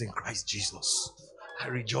rejoice in Christ Jesus. I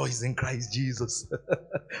rejoice in Christ Jesus.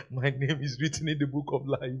 My name is written in the book of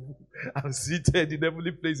life. I'm seated in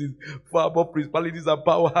heavenly places, far above principalities and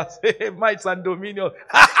powers, mights and dominion.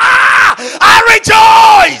 I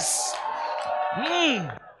rejoice!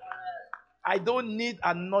 I don't need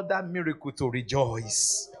another miracle to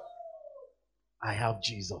rejoice. I have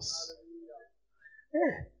Jesus.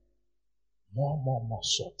 More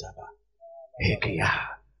sotaba.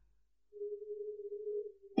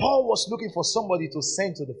 Paul was looking for somebody to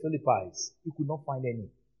send to the Philippines. He could not find any.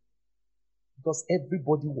 Because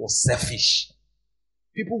everybody was selfish.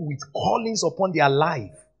 People with callings upon their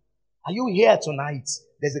life. Are you here tonight?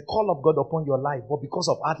 There's a call of God upon your life, but because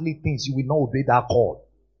of earthly things, you will not obey that call.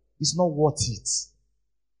 It's not worth it.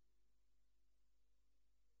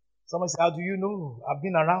 Somebody said, how do you know? I've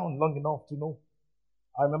been around long enough to know.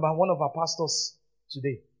 I remember one of our pastors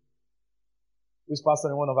today, who's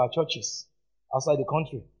pastoring one of our churches outside the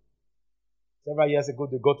country. Several years ago,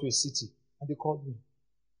 they got to a city and they called me.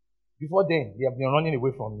 Before then, they have been running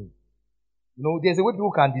away from me. You know, there's a way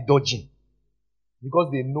people can be dodging.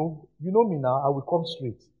 Because they know, you know me now, I will come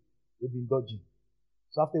straight. They've been dodging.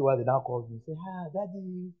 So after a while, they now call me and say,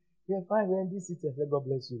 Daddy, we're fine, we're in this city. I said, God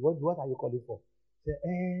bless you. What are you calling for? Say,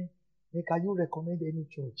 can you recommend any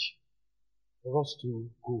church for us to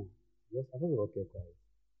go? Yes, I said, okay, quiet.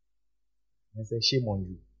 And I said, shame on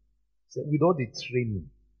you. Say, with all the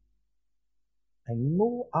training, I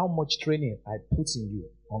know how much training I put in you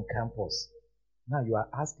on campus. Now you are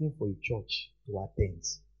asking for a church to attend.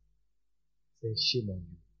 Say, shame on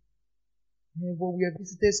you. Yeah, but we have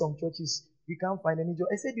visited some churches. We can't find any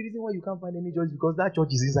church. I said the reason why you can't find any church is because that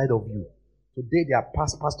church is inside of you. Today they are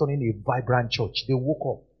pastoring a vibrant church. They woke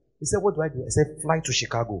up. He said, what do I do? I said, fly to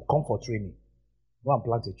Chicago. Come for training. Go and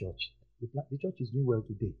plant a church. The church is doing well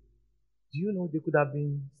today. Do you know they could have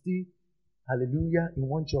been still, hallelujah, in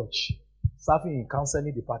one church, serving in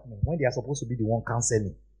counseling department when they are supposed to be the one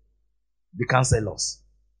counseling, the counselors.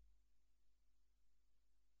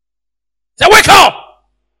 Say, wake up!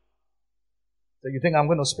 So you think I'm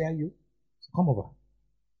going to spare you? So come over.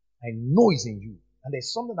 I know it's in you. And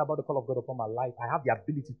there's something about the call of God upon my life. I have the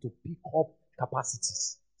ability to pick up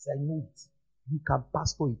capacities. So I know it. You can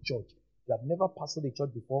pastor a church. You have never pastored a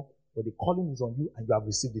church before, but the calling is on you and you have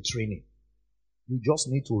received the training. You just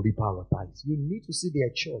need to reprioritize. You need to see their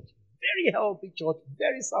church. Very healthy church,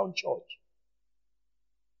 very sound church.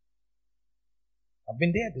 I've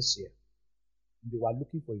been there this year. They were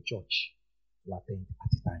looking for a church to attend at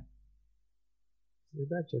the time. So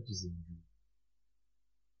that church is in you.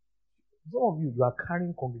 Some of you are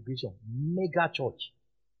carrying congregation, mega church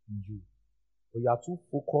in you. But you are too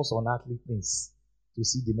focused on earthly things to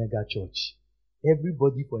see the mega church.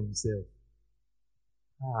 Everybody for himself.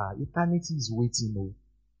 Eternity is waiting. Oh.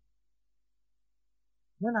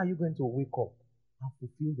 When are you going to wake up and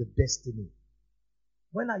fulfill the destiny?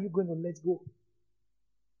 When are you going to let go?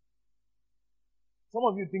 Some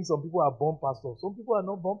of you think some people are born pastors. Some people are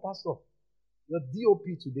not born pastors. Your DOP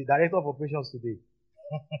today, Director of Operations today.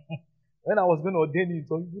 When I was going to ordain him,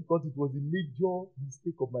 some people thought it was a major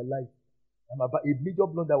mistake of my life. A major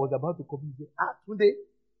blunder I was about to commit. Today.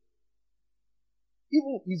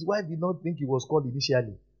 Even his wife did not think he was called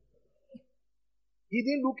initially. He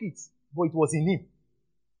didn't look it, but it was in him.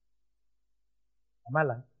 Am I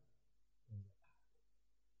lying?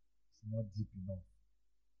 It's not deep enough.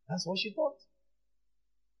 That's what she thought.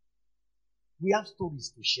 We have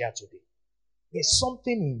stories to share today. There's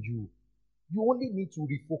something in you. You only need to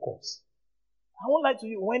refocus. I won't lie to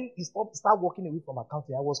you, when he started walking away from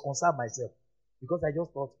accounting, I was concerned myself. Because I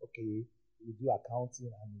just thought, okay, we do accounting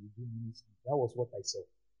and we do ministry. That was what I saw.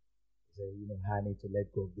 I said, I need to let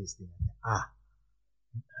go of this thing. I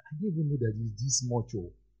didn't even know that it's this much. Oh.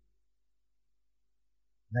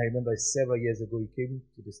 And I remember several years ago, he came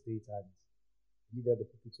to the States and he did the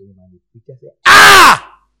people to him and the preacher said,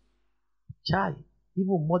 Chai,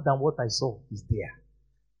 even more than what I saw is there.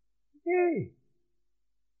 Hey!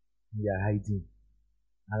 We are hiding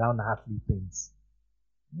around earthly things.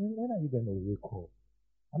 When are you going to wake up?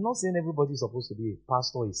 I'm not saying everybody is supposed to be a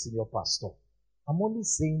pastor, a senior pastor. I'm only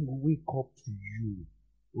saying wake up to you.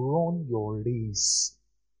 Run your race.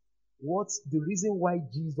 What's the reason why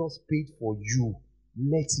Jesus paid for you?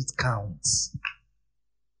 Let it count.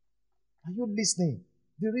 Are you listening?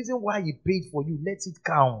 The reason why he paid for you, let it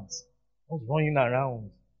count. Not running around,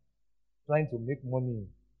 trying to make money,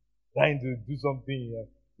 trying to do something.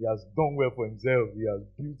 He has done well for himself. He has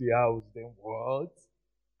built a house. Then what?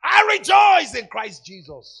 I rejoice in Christ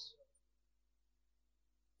Jesus.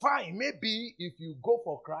 Fine, maybe if you go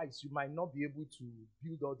for Christ, you might not be able to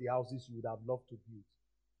build all the houses you would have loved to build.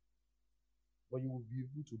 But you will be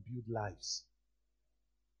able to build lives.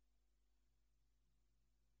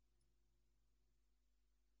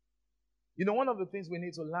 One of the things we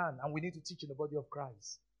need to learn and we need to teach in the body of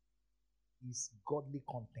Christ is godly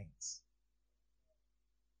content.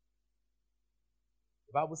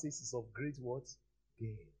 The Bible says it's of great what?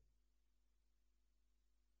 Gain.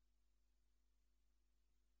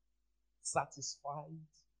 Satisfied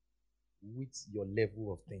with your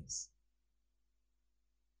level of things.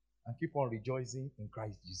 And keep on rejoicing in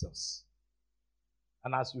Christ Jesus.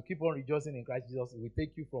 And as you keep on rejoicing in Christ Jesus, it will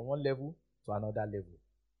take you from one level to another level.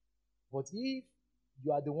 But if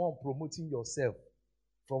you are the one promoting yourself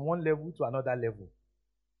from one level to another level,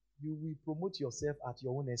 you will promote yourself at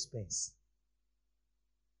your own expense.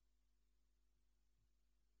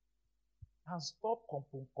 And stop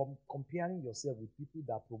comparing yourself with people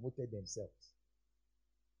that promoted themselves.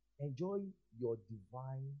 Enjoy your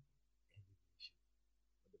divine elevation.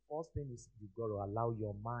 But the first thing is you've got to allow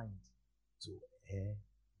your mind to elevate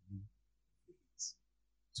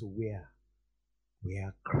to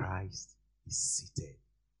where Christ is seated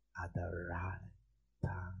at the right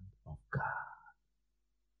hand of God,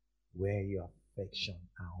 where your affection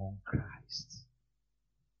are on Christ,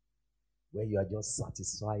 where you are just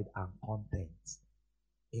satisfied and content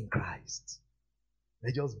in Christ.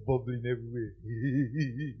 They're just bubbling everywhere.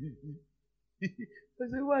 I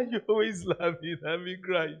say, why are you always laughing? I'm in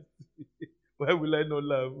Christ. Why will I not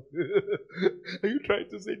laugh? Are you trying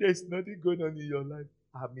to say there's nothing going on in your life?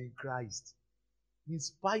 I'm in Christ. In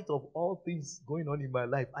spite of all things going on in my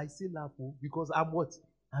life, I still laugh because I'm what?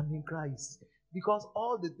 I'm in Christ. Because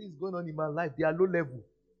all the things going on in my life, they are low level.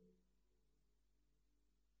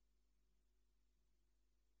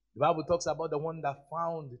 The Bible talks about the one that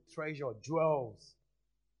found the treasure, jewels,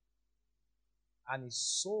 and he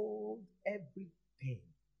sold everything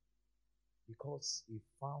Because he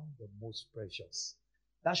found the most precious.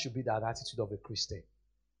 That should be the attitude of a Christian.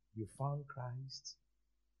 You found Christ,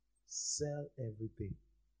 sell everything,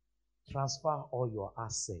 transfer all your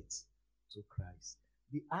assets to Christ.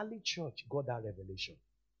 The early church got that revelation.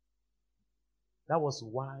 That was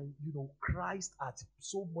why, Christ had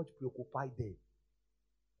so much preoccupied them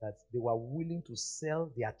that they were willing to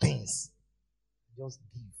sell their things. Just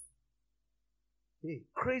give. Hey,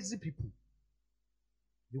 crazy people.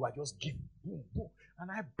 They were just giving. Boom, boom. And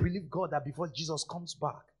I believe God that before Jesus comes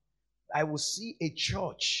back, I will see a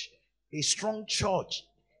church, a strong church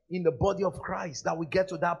in the body of Christ that will get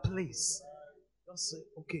to that place. Just say,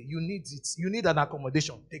 okay, you need it. You need an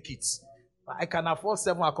accommodation. Take it. I can afford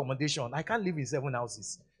 7 accommodation. I can't live in 7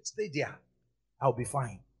 houses. Stay there. I'll be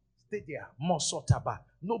fine. Stay there. Mosotaba.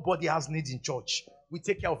 Nobody has need in church. We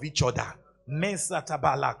take care of each other.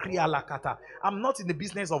 Mensatabala, krialakata. I'm not in the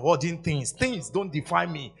business of hoarding things. Things don't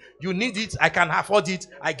define me. You need it. I can afford it.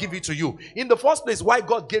 I give it to you. In the first place, why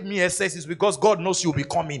God gave me excess is because God knows you'll be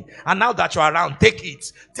coming. And now that you're around, take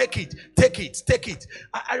it. Take it. Take it. Take it.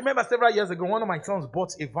 I remember several years ago, one of my sons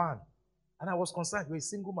bought a van. And I was concerned. You're a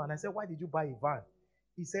single man. I said, why did you buy a van?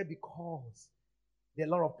 He said, because there are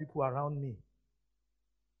a lot of people around me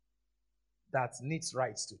that needs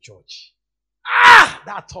rights to church.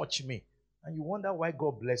 That touched me. And you wonder why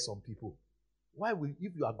God bless some people. Why will,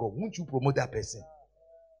 if you are God, won't you promote that person?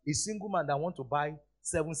 A single man that want to buy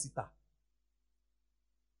 7-seater.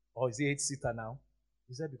 Or is it 8-seater now?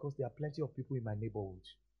 He said, because there are plenty of people in my neighborhood.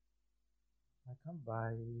 I can't buy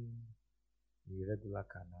a regular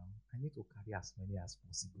car now. I need to carry as many as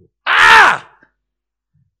possible.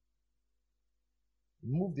 He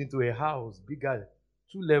moved into a house, bigger,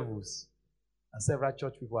 2 levels. And several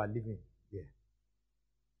church people are living there.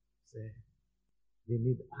 Say, they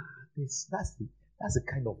need this. That's the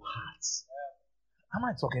kind of heart. Am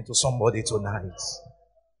I talking to somebody tonight?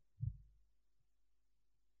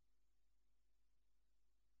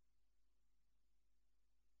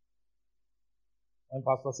 When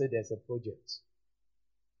pastor said there's a project.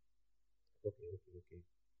 Okay.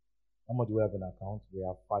 How much do we have in account? We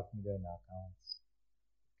have 5 million in accounts.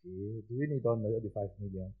 Okay. Do we need all the 5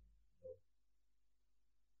 million?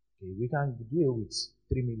 Okay, we can do it with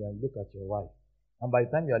 3 million. Look at your wife. And by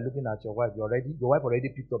the time you are looking at your wife, your wife already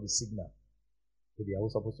picked up the signal. Maybe I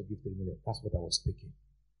was supposed to give 3 million. That's what I was thinking.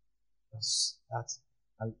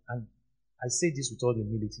 And I say this with all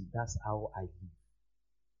humility. That's how I live.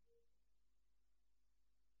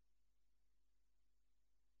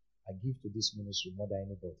 I give to this ministry more than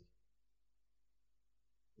anybody.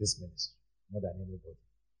 This ministry, more than anybody.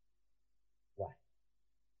 Why?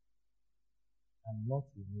 I'm not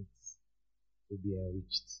in it to be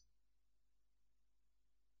enriched.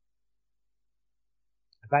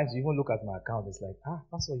 At times you even look at my account, it's like,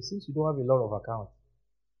 Pastor, it seems you don't have a lot of account.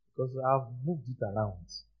 Because I've moved it around.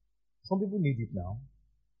 Some people need it now.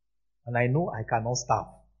 And I know I cannot staff.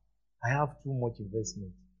 I have too much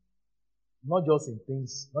investment. Not just in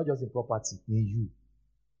things, not just in property, in you.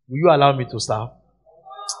 Will you allow me to staff?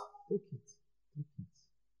 Take it.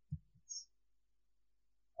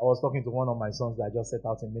 I was talking to one of my sons that just set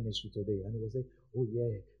out in ministry today, and he was saying, oh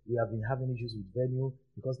yeah, we have been having issues with venue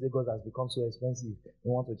because Lagos has become so expensive. They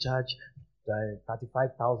want to charge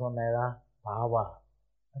 35,000 naira per hour.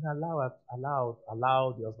 And allow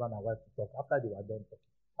the husband and wife to talk after they were done talking.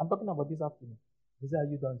 I'm talking about this afternoon. He said, are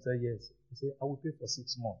you done? Say yes. He said, I will pay for 6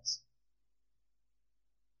 months.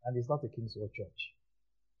 And it's not a King's Word church.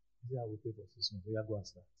 He said, I will pay for 6 months. We are going to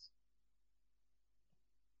start.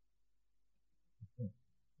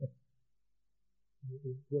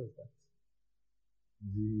 What is that?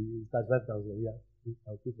 Start 5,000. Yeah,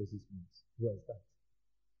 I'll pay for 6 months. What is that?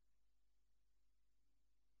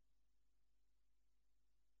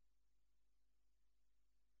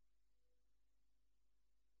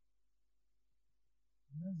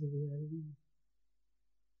 That's the way I live.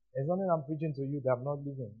 It's only I'm preaching to you that I'm not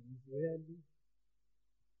living. It's the way I live.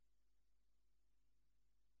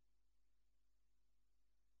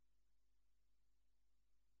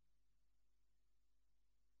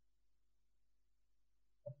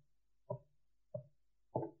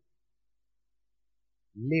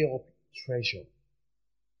 Lay up treasure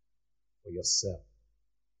for yourself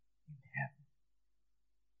in heaven.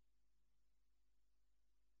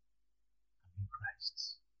 I'm in Christ.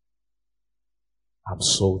 I'm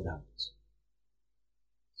sold out.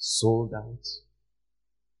 Sold out.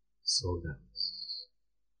 Sold out.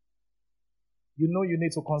 You know you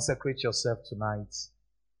need to consecrate yourself tonight.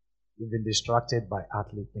 You've been distracted by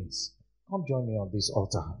earthly things. Come join me on this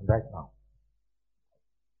altar right now.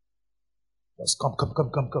 Just come.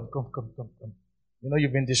 You know,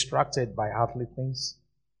 you've been distracted by earthly things.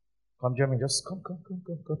 Come, Jeremy, just come.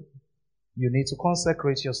 You need to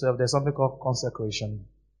consecrate yourself. There's something called consecration.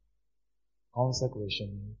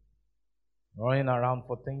 Consecration. Running around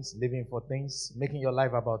for things, living for things, making your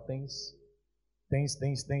life about things. Things.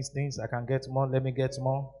 I can get more. Let me get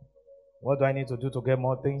more. What do I need to do to get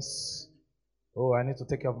more things? Oh, I need to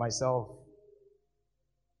take care of myself.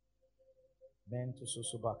 Men to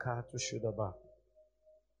susubaka to shudaba.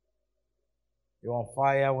 You're on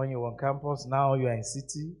fire when you're on campus. Now you're in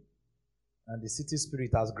city. And the city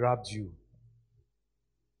spirit has grabbed you.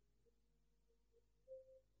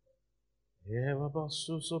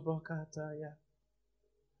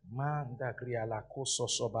 Manda kriala koso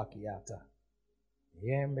sobakiata.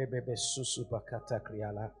 Yembe bebe susu bakata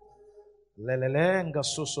kriala. Lelelenga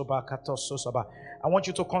susu bakato susaba. I want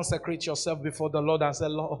you to consecrate yourself before the Lord and say,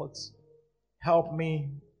 Lord, help me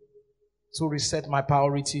to reset my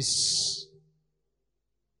priorities.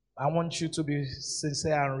 I want you to be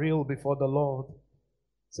sincere and real before the Lord.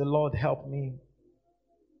 Say, Lord, help me.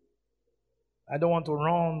 I don't want to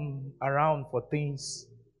run around for things,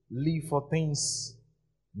 live for things,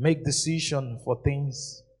 make decisions for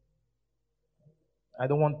things. I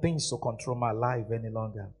don't want things to control my life any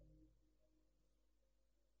longer.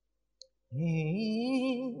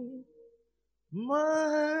 In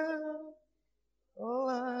my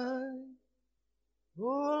life,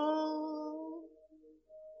 oh,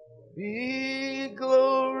 be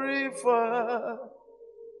glorified,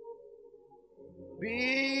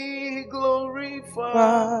 be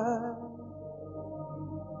glorified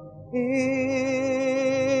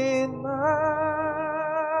in my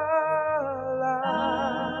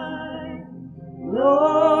life,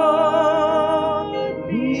 Lord,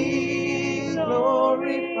 be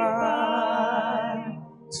glorified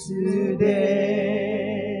today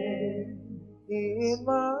in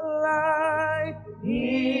my life,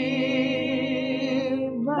 in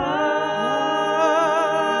my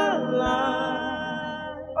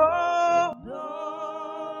life. Oh,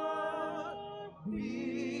 Lord,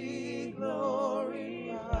 be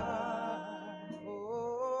glorified.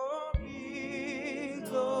 Oh, be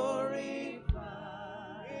glorified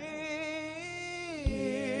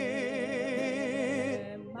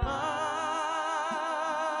in my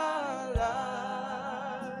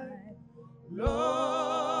life.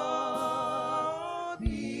 Lord,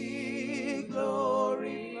 be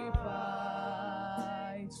glorified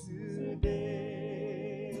today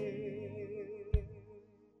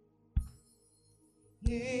in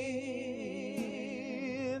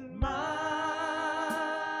my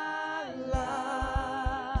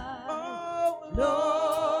life. Oh,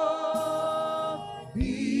 Lord,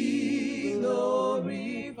 be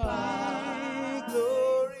glorified,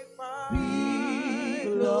 be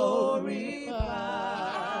glorified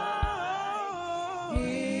in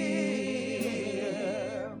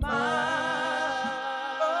my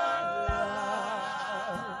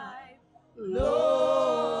life.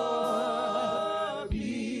 Lord,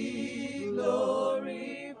 be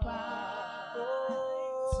glorified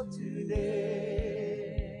today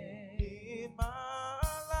in my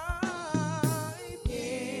life,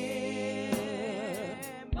 in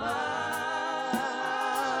my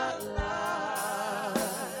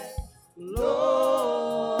life.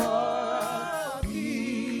 Lord,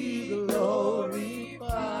 be glorified,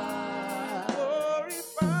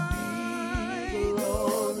 be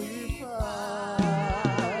glorified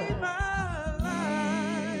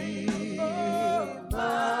in my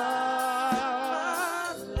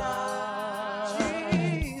life,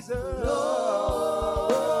 Jesus.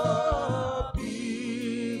 Lord,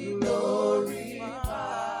 be glorified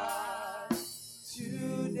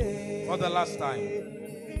today. For the last time.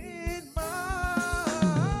 In my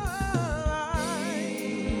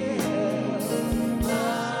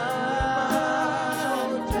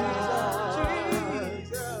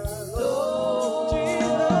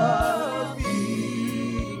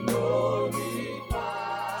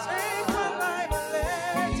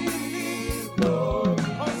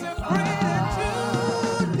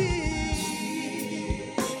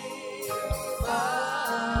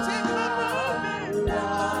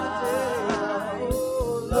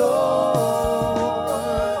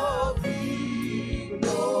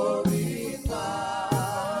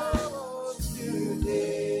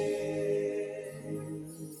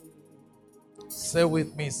say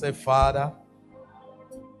with me, say, Father,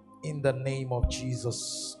 in the name of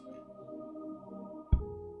Jesus,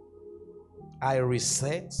 I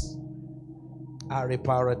reset, I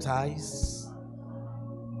reprioritize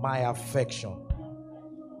my affection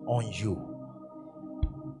on you.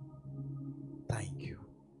 Thank you.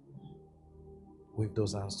 With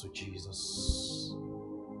those hands to Jesus.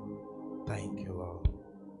 Thank you, Lord.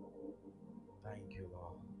 Thank you,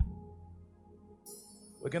 Lord.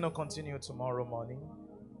 We're going to continue tomorrow morning.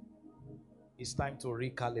 It's time to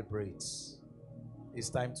recalibrate. It's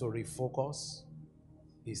time to refocus.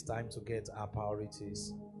 It's time to get our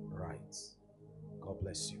priorities right. God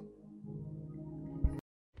bless you.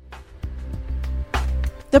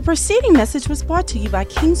 The preceding message was brought to you by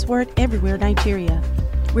King's Word Everywhere, Nigeria.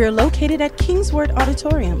 We are located at King's Word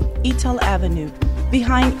Auditorium, Etel Avenue,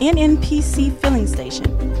 behind NNPC Filling Station,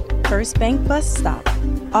 First Bank Bus Stop,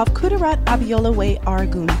 off Kudirat Abiola Way,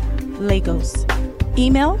 Oregun, Lagos.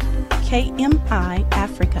 Email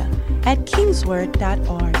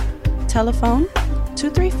kmiafrica@kingsword.org. Telephone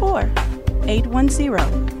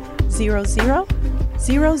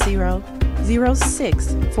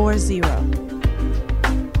 234-810-00000640.